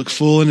 Look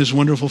full in his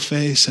wonderful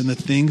face, and the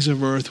things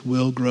of earth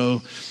will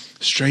grow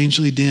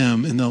strangely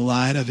dim in the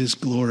light of his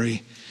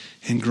glory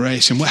and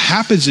grace. And what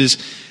happens is,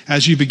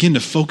 as you begin to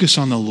focus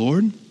on the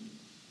Lord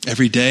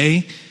every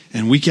day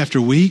and week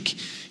after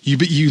week,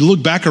 you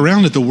look back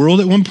around at the world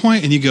at one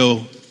point and you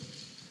go,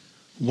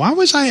 why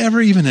was I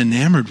ever even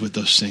enamored with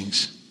those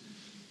things?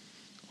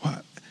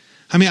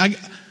 I mean,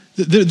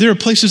 there are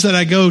places that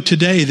I go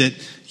today that,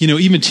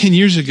 even 10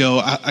 years ago,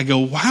 I go,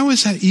 why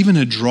was that even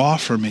a draw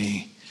for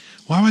me?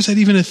 Why was that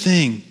even a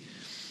thing?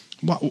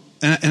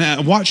 And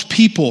I watch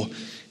people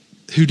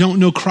who don't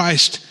know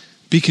Christ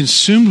be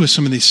consumed with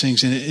some of these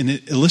things, and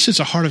it elicits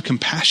a heart of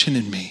compassion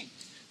in me,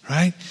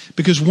 right?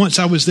 Because once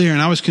I was there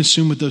and I was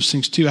consumed with those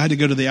things too. I had to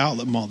go to the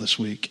outlet mall this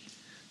week.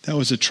 That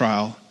was a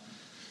trial,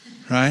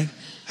 right?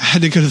 I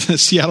had to go to the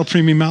Seattle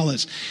Premium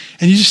Outlets.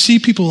 And you just see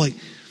people like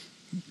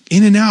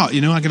in and out,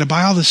 I got to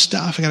buy all this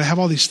stuff. I got to have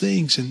all these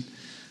things. And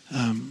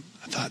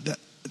I thought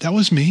that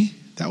was me.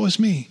 That was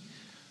me.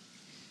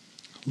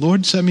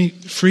 Lord, set me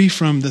free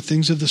from the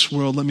things of this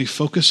world. Let me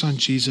focus on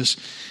Jesus,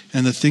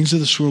 and the things of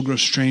this world grow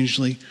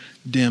strangely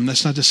dim.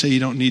 That's not to say you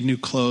don't need new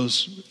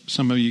clothes.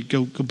 Some of you,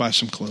 go buy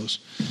some clothes.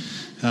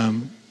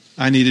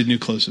 I needed new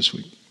clothes this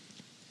week.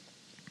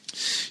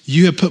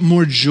 You have put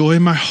more joy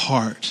in my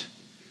heart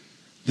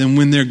than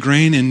when their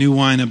grain and new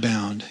wine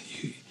abound.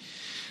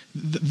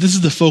 This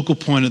is the focal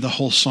point of the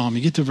whole psalm.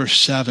 You get to verse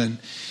 7,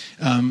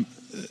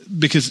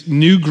 because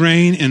new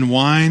grain and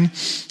wine,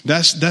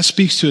 that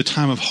speaks to a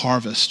time of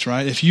harvest,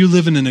 right? If you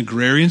live in an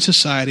agrarian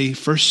society,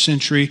 first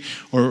century,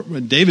 or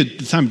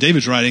the time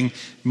David's writing,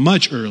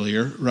 much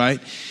earlier, right?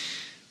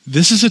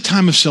 This is a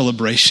time of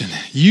celebration.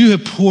 You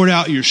have poured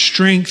out your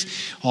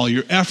strength, all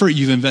your effort.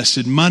 You've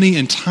invested money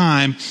and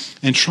time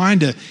in trying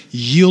to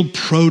yield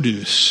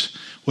produce,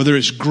 whether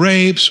it's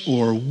grapes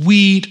or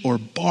wheat or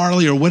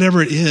barley or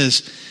whatever it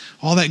is,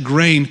 all that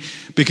grain,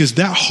 because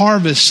that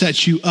harvest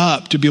sets you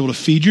up to be able to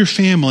feed your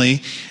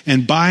family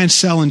and buy and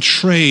sell and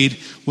trade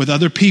with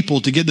other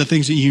people to get the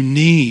things that you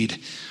need.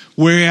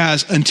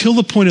 Whereas until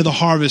the point of the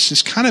harvest,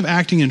 it's kind of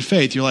acting in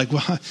faith. You're like,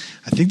 well, I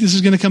think this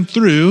is going to come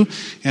through,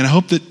 and I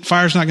hope that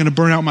fire's not going to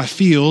burn out my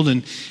field.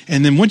 And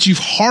then once you've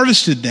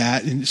harvested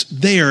that and it's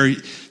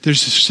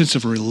there's a sense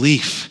of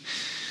relief.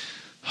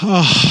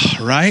 Oh,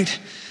 right?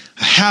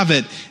 I have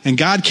it, and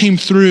God came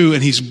through,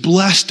 and he's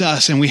blessed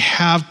us, and we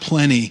have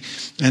plenty.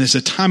 And it's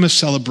a time of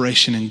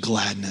celebration and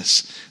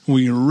gladness.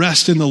 We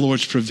rest in the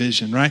Lord's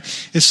provision, right?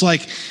 It's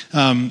like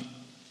all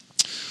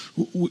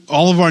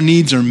of our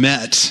needs are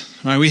met.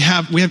 Right, we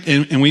have,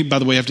 and we, by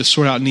the way, have to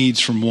sort out needs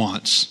from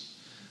wants.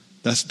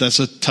 That's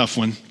a tough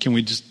one. Can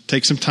we just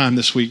take some time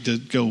this week to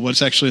go,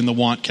 what's actually in the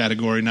want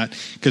category? Not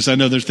because I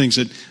know there's things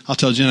that I'll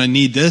tell Jen, I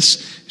need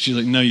this. She's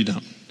like, no, you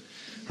don't.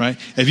 Right?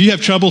 If you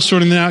have trouble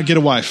sorting that out, get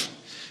a wife.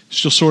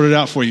 She'll sort it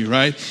out for you.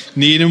 Right?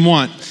 Need and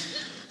want.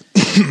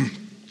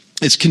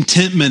 It's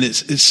contentment.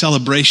 It's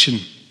celebration.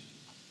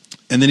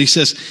 And then he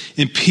says,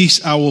 in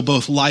peace I will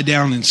both lie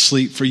down and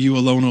sleep, for you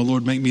alone, O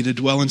Lord, make me to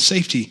dwell in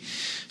safety.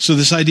 So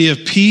this idea of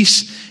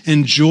peace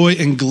and joy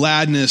and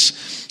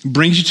gladness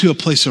brings you to a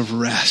place of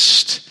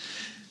rest,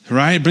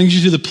 right? It brings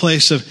you to the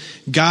place of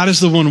God is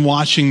the one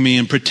watching me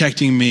and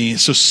protecting me.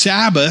 So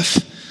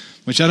Sabbath,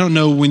 which I don't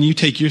know when you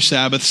take your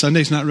Sabbath.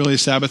 Sunday's not really a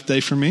Sabbath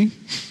day for me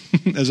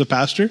as a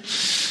pastor.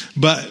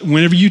 But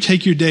whenever you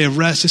take your day of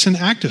rest, it's an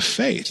act of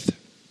faith.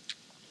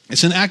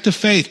 It's an act of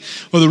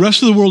faith. Well, the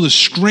rest of the world is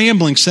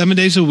scrambling 7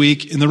 days a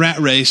week in the rat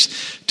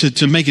race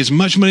to make as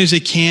much money as they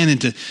can and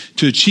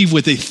to achieve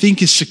what they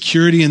think is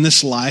security in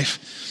this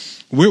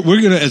life. We're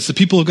going to, as the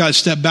people of God,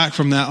 step back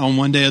from that on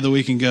one day of the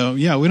week and go,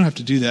 yeah, we don't have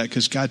to do that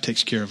because God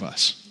takes care of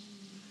us.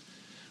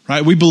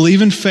 Right? We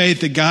believe in faith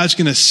that God's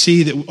going to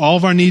see that all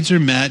of our needs are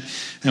met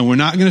and we're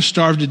not going to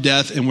starve to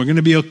death and we're going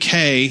to be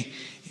okay,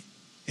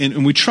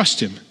 and we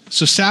trust him.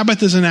 So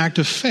Sabbath is an act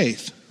of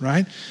faith,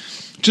 right?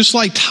 Just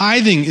like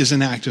tithing is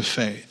an act of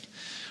faith.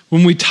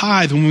 When we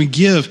tithe, when we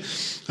give,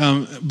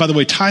 by the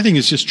way, tithing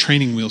is just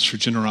training wheels for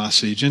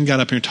generosity. Jen got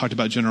up here and talked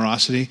about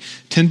generosity.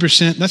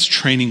 10%, that's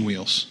training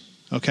wheels,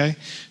 okay?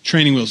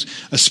 Training wheels.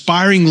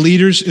 Aspiring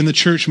leaders in the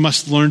church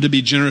must learn to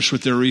be generous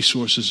with their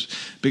resources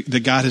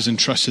that God has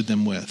entrusted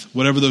them with,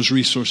 whatever those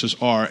resources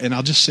are. And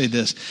I'll just say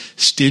this,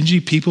 stingy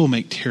people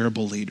make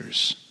terrible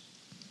leaders.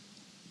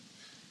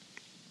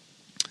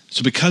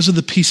 So because of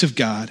the peace of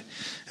God,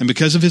 and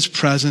because of his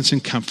presence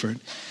and comfort,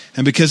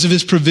 and because of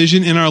his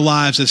provision in our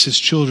lives as his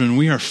children,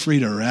 we are free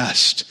to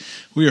rest.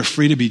 We are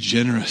free to be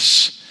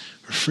generous.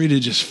 We're free to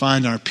just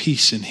find our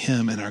peace in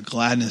him and our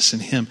gladness in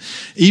him.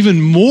 Even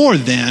more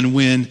than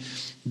when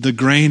the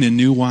grain and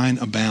new wine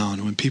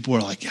abound. When people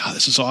are like, yeah,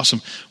 this is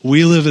awesome.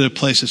 We live at a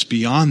place that's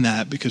beyond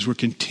that because we're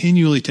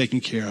continually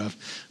taken care of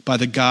by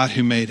the God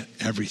who made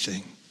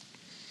everything.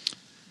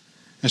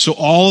 And so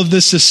all of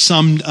this is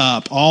summed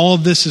up. All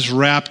of this is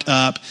wrapped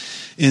up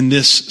in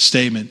this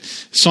statement.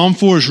 Psalm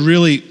 4 is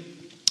really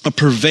a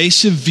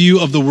pervasive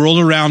view of the world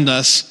around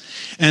us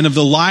and of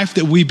the life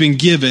that we've been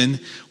given,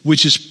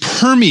 which is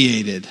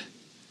permeated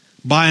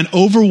by an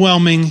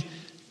overwhelming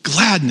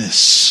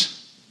gladness.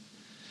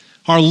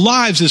 Our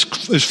lives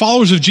as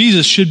followers of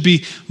Jesus should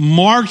be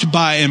marked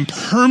by and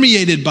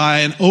permeated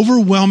by an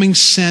overwhelming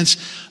sense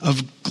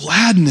of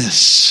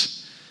gladness.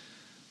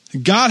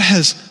 God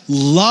has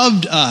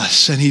loved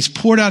us and he's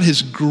poured out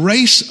his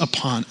grace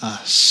upon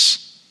us.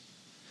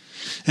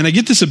 And I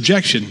get this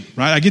objection,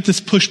 right? I get this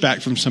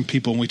pushback from some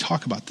people when we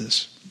talk about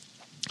this.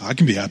 I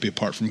can be happy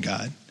apart from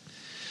God.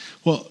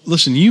 Well,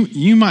 listen,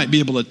 you might be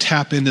able to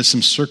tap into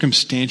some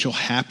circumstantial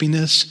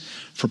happiness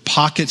for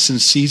pockets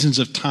and seasons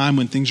of time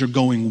when things are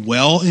going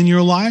well in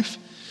your life,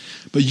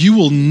 but you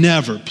will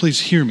never, please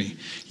hear me,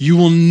 you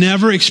will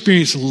never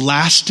experience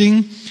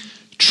lasting,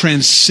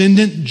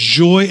 transcendent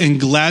joy and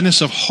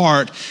gladness of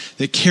heart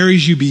that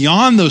carries you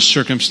beyond those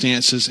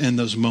circumstances and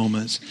those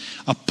moments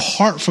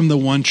apart from the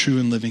one true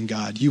and living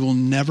God. You will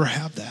never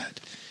have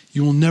that.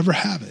 You will never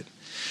have it.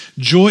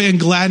 Joy and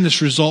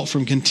gladness result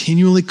from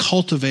continually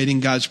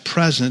cultivating God's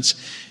presence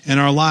in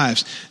our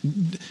lives.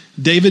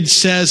 David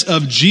says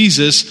of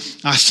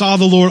Jesus, I saw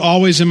the Lord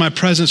always in my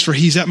presence, for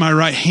he's at my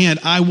right hand.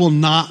 I will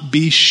not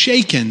be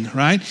shaken,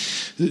 right?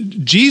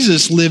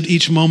 Jesus lived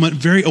each moment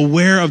very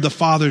aware of the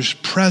Father's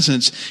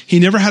presence. He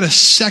never had a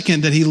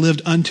second that he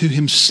lived unto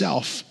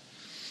himself.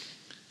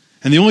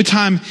 And the only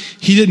time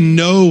he didn't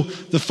know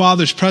the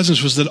Father's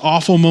presence was that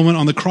awful moment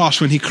on the cross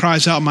when he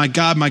cries out, my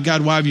God,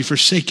 why have you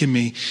forsaken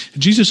me?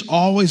 Jesus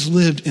always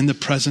lived in the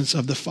presence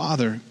of the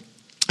Father.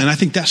 And I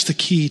think that's the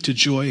key to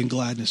joy and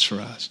gladness for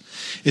us,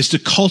 is to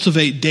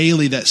cultivate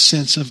daily that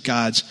sense of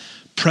God's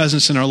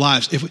presence in our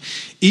lives.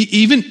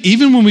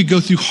 Even when we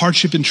go through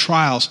hardship and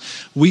trials,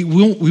 we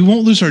won't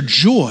lose our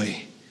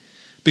joy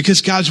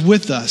because God's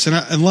with us. And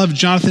I love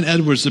Jonathan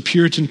Edwards, the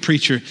Puritan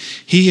preacher.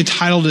 He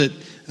entitled it,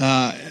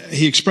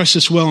 he expressed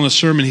this well in a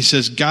sermon. He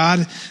says,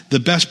 God, the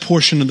best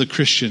portion of the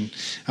Christian.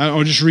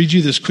 I'll just read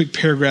you this quick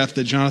paragraph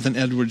that Jonathan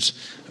Edwards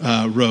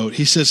wrote.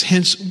 He says,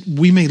 hence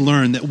we may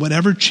learn that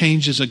whatever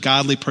changes a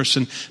godly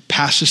person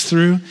passes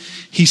through,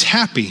 he's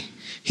happy,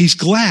 he's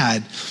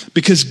glad,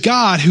 because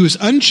God, who is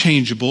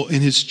unchangeable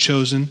in his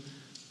chosen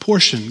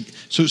portion.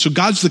 So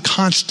God's the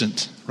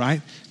constant,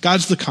 right?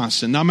 God's the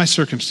constant, not my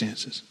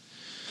circumstances.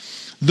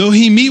 Though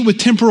he meet with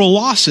temporal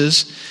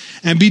losses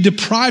and be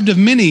deprived of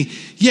many,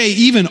 yea,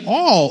 even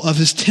all of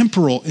his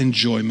temporal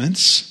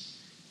enjoyments,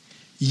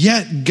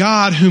 yet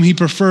God, whom he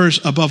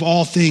prefers above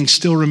all things,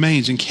 still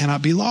remains and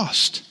cannot be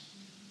lost.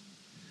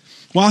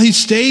 While he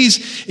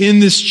stays in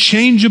this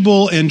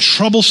changeable and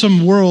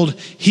troublesome world,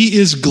 he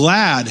is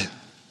glad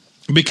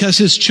because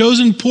his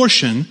chosen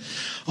portion,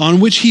 on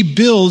which he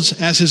builds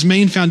as his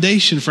main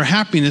foundation for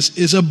happiness,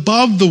 is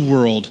above the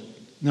world.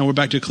 Now we're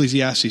back to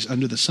Ecclesiastes,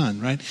 under the sun,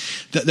 right?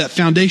 That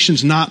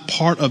foundation's not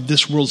part of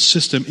this world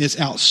system. It's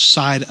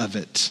outside of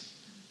it,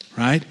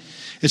 right?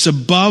 It's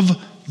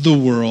above the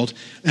world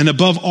and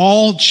above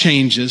all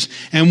changes.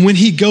 And when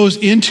he goes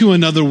into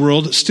another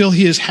world, still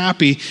he is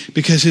happy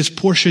because his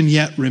portion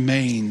yet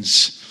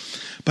remains.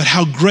 But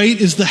how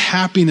great is the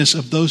happiness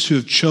of those who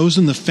have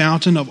chosen the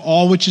fountain of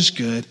all which is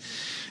good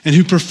and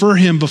who prefer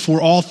him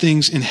before all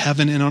things in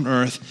heaven and on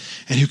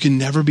earth, and who can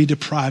never be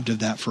deprived of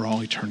that for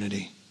all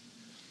eternity.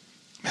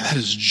 Man, that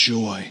is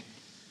joy.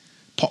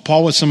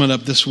 Paul would sum it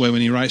up this way when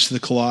he writes to the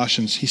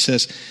Colossians. He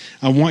says,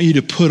 I want you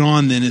to put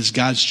on then as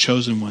God's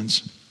chosen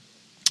ones,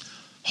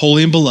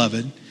 holy and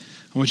beloved.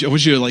 I want you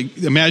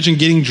to imagine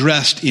getting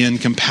dressed in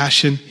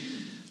compassion,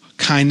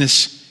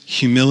 kindness,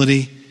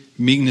 humility,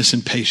 meekness,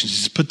 and patience.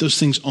 Just put those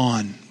things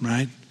on,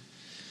 right?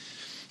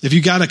 If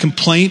you got a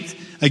complaint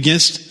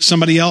against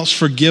somebody else,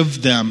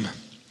 forgive them.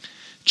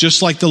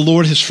 Just like the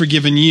Lord has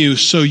forgiven you,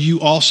 so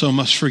you also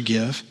must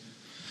forgive.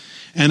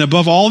 And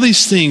above all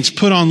these things,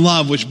 put on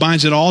love, which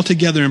binds it all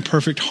together in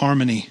perfect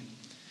harmony.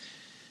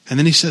 And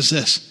then he says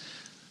this,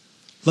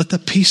 let the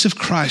peace of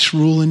Christ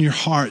rule in your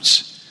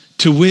hearts,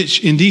 to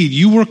which indeed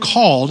you were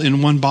called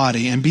in one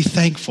body, and be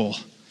thankful.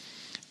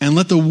 And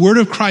let the word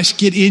of Christ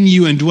get in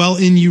you and dwell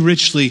in you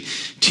richly,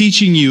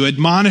 teaching you,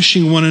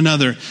 admonishing one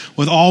another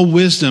with all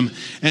wisdom.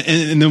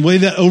 And the way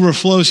that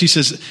overflows, he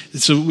says,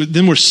 so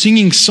then we're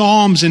singing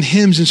psalms and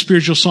hymns and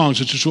spiritual songs,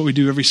 which is what we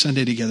do every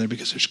Sunday together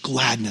because there's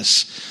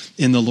gladness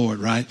in the Lord,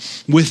 right?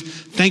 With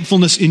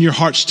thankfulness in your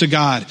hearts to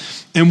God.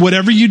 And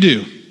whatever you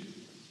do,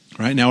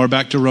 right now we're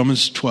back to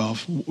Romans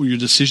 12, your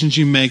decisions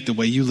you make, the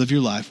way you live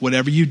your life,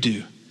 whatever you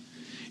do,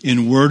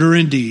 in word or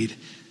in deed,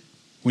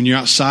 when you're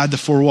outside the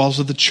four walls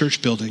of the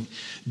church building,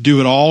 do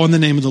it all in the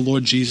name of the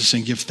Lord Jesus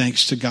and give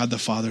thanks to God the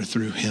Father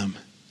through him.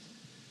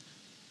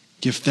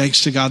 Give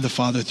thanks to God the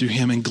Father through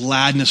him, and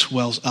gladness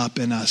wells up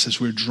in us as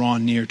we're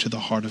drawn near to the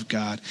heart of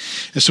God.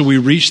 And so we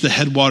reach the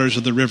headwaters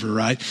of the river,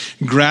 right?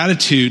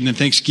 Gratitude and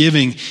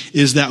thanksgiving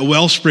is that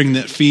wellspring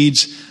that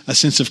feeds a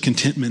sense of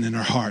contentment in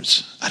our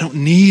hearts. I don't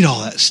need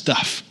all that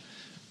stuff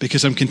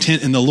because I'm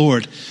content in the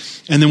Lord.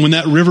 And then when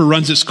that river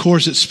runs its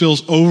course, it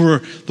spills over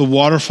the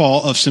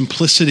waterfall of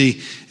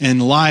simplicity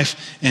and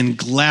life and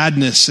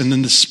gladness. And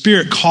then the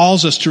Spirit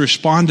calls us to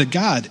respond to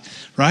God,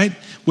 right?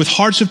 With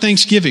hearts of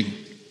thanksgiving.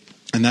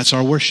 And that's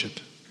our worship.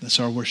 That's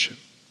our worship.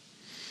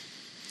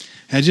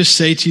 And I just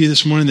say to you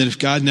this morning that if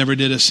God never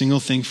did a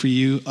single thing for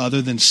you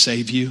other than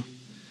save you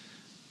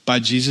by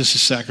Jesus'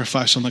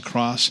 sacrifice on the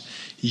cross,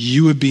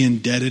 you would be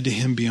indebted to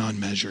him beyond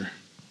measure.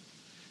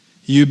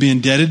 You would be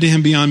indebted to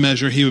him beyond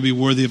measure. He would be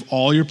worthy of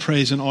all your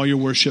praise and all your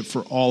worship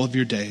for all of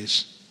your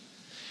days.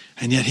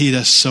 And yet he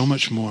does so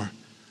much more,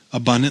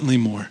 abundantly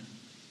more.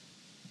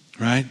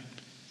 Right?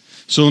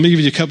 So let me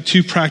give you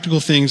two practical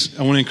things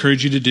I want to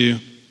encourage you to do.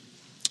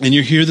 And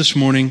you're here this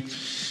morning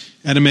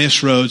at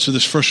Emmaus Road. So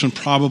this first one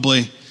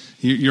probably,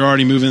 you're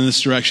already moving in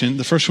this direction.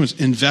 The first one is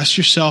invest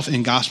yourself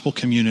in gospel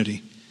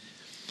community.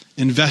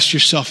 Invest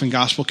yourself in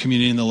gospel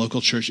community in the local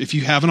church. If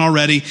you haven't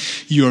already,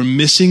 you are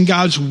missing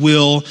God's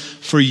will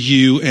for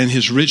you and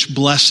his rich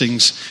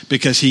blessings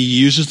because he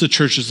uses the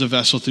church as the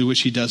vessel through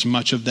which he does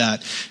much of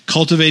that.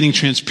 Cultivating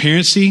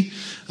transparency,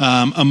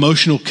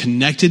 emotional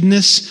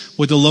connectedness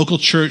with the local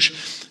church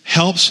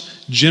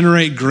helps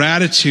generate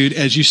gratitude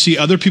as you see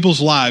other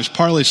people's lives.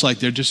 Partly it's like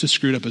they're just as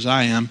screwed up as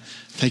I am.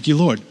 Thank you,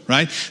 Lord,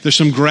 right? There's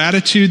some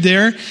gratitude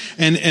there,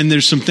 and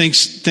there's some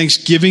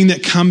thanksgiving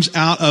that comes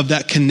out of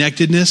that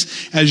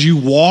connectedness as you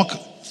walk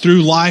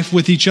through life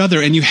with each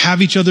other, and you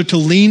have each other to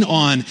lean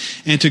on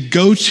and to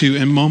go to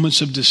in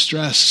moments of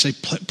distress. Say,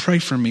 pray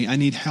for me, I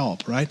need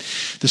help, right?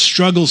 The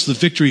struggles, the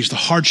victories, the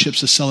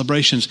hardships, the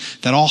celebrations,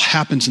 that all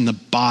happens in the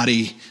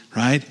body,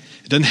 right?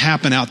 It doesn't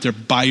happen out there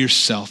by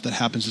yourself. That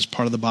happens as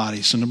part of the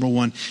body. So number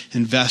one,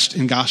 invest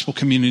in gospel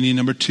community.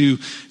 Number two,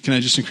 can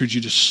I just encourage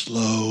you to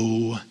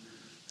slow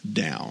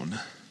down.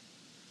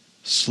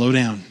 Slow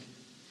down.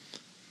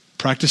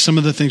 Practice some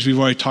of the things we've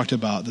already talked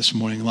about this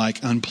morning, like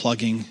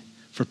unplugging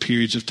for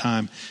periods of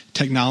time.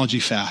 Technology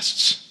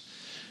fasts.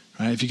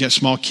 Right? If you got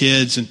small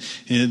kids and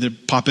they're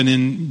popping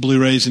in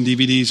Blu-rays and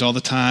DVDs all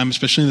the time,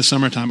 especially in the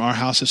summertime, our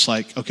house, it's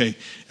like, okay,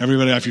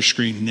 everybody off your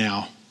screen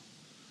now.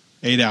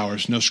 8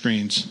 hours, no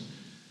screens.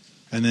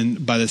 And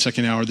then by the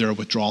second hour, there are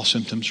withdrawal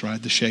symptoms,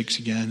 right? The shakes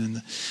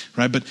again,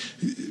 right? But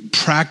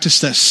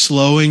practice that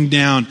slowing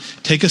down.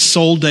 Take a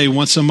soul day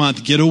once a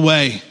month. Get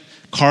away.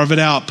 Carve it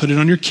out. Put it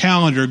on your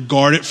calendar.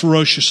 Guard it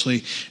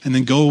ferociously. And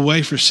then go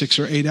away for 6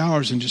 or 8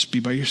 hours and just be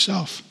by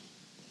yourself.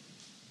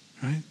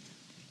 Right?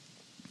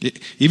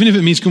 Even if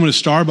it means going to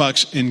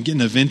Starbucks and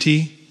getting a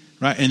venti,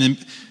 right? And then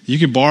you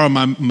can borrow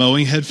my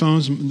mowing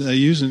headphones that I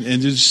use and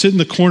just sit in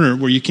the corner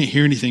where you can't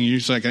hear anything. You're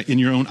just like in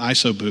your own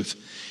ISO booth.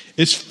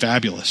 It's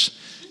fabulous.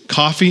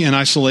 Coffee and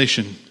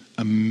isolation,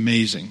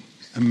 amazing,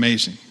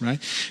 right?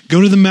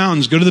 Go to the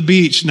mountains, go to the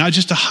beach, not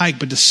just to hike,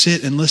 but to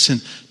sit and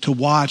listen, to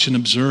watch and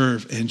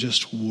observe and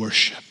just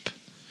worship.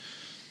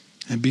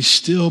 And be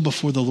still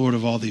before the Lord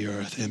of all the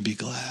earth and be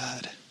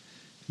glad.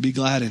 Be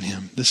glad in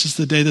him. This is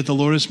the day that the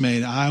Lord has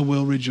made. I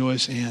will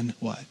rejoice and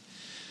what?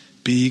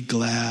 Be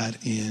glad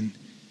in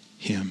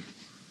him.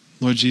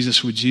 Lord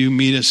Jesus, would you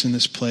meet us in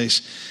this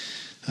place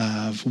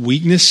of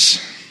weakness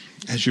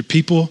as your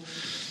people?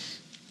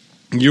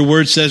 Your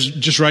word says,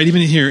 just right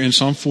even here in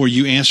Psalm 4,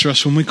 you answer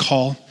us when we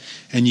call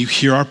and you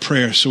hear our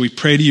prayers. So we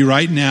pray to you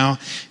right now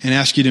and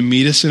ask you to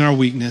meet us in our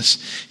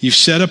weakness. You've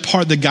set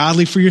apart the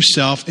godly for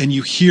yourself and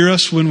you hear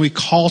us when we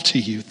call to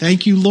you.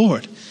 Thank you,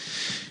 Lord.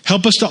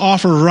 Help us to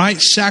offer right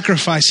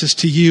sacrifices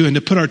to you and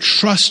to put our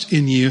trust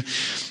in you.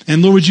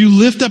 And Lord, would you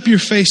lift up your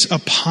face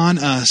upon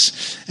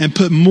us and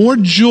put more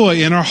joy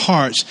in our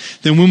hearts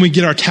than when we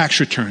get our tax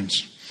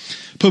returns.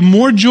 Put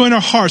more joy in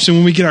our hearts than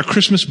when we get our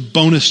Christmas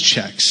bonus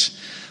checks,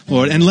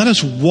 Lord. And let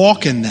us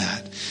walk in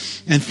that.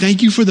 And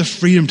thank you for the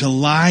freedom to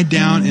lie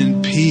down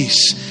in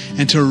peace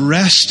and to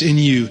rest in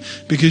you,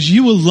 because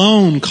you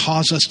alone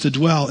cause us to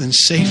dwell in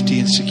safety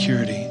and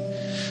security.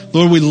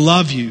 Lord, we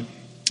love you.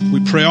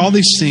 We pray all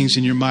these things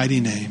in your mighty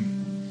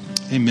name.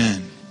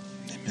 Amen.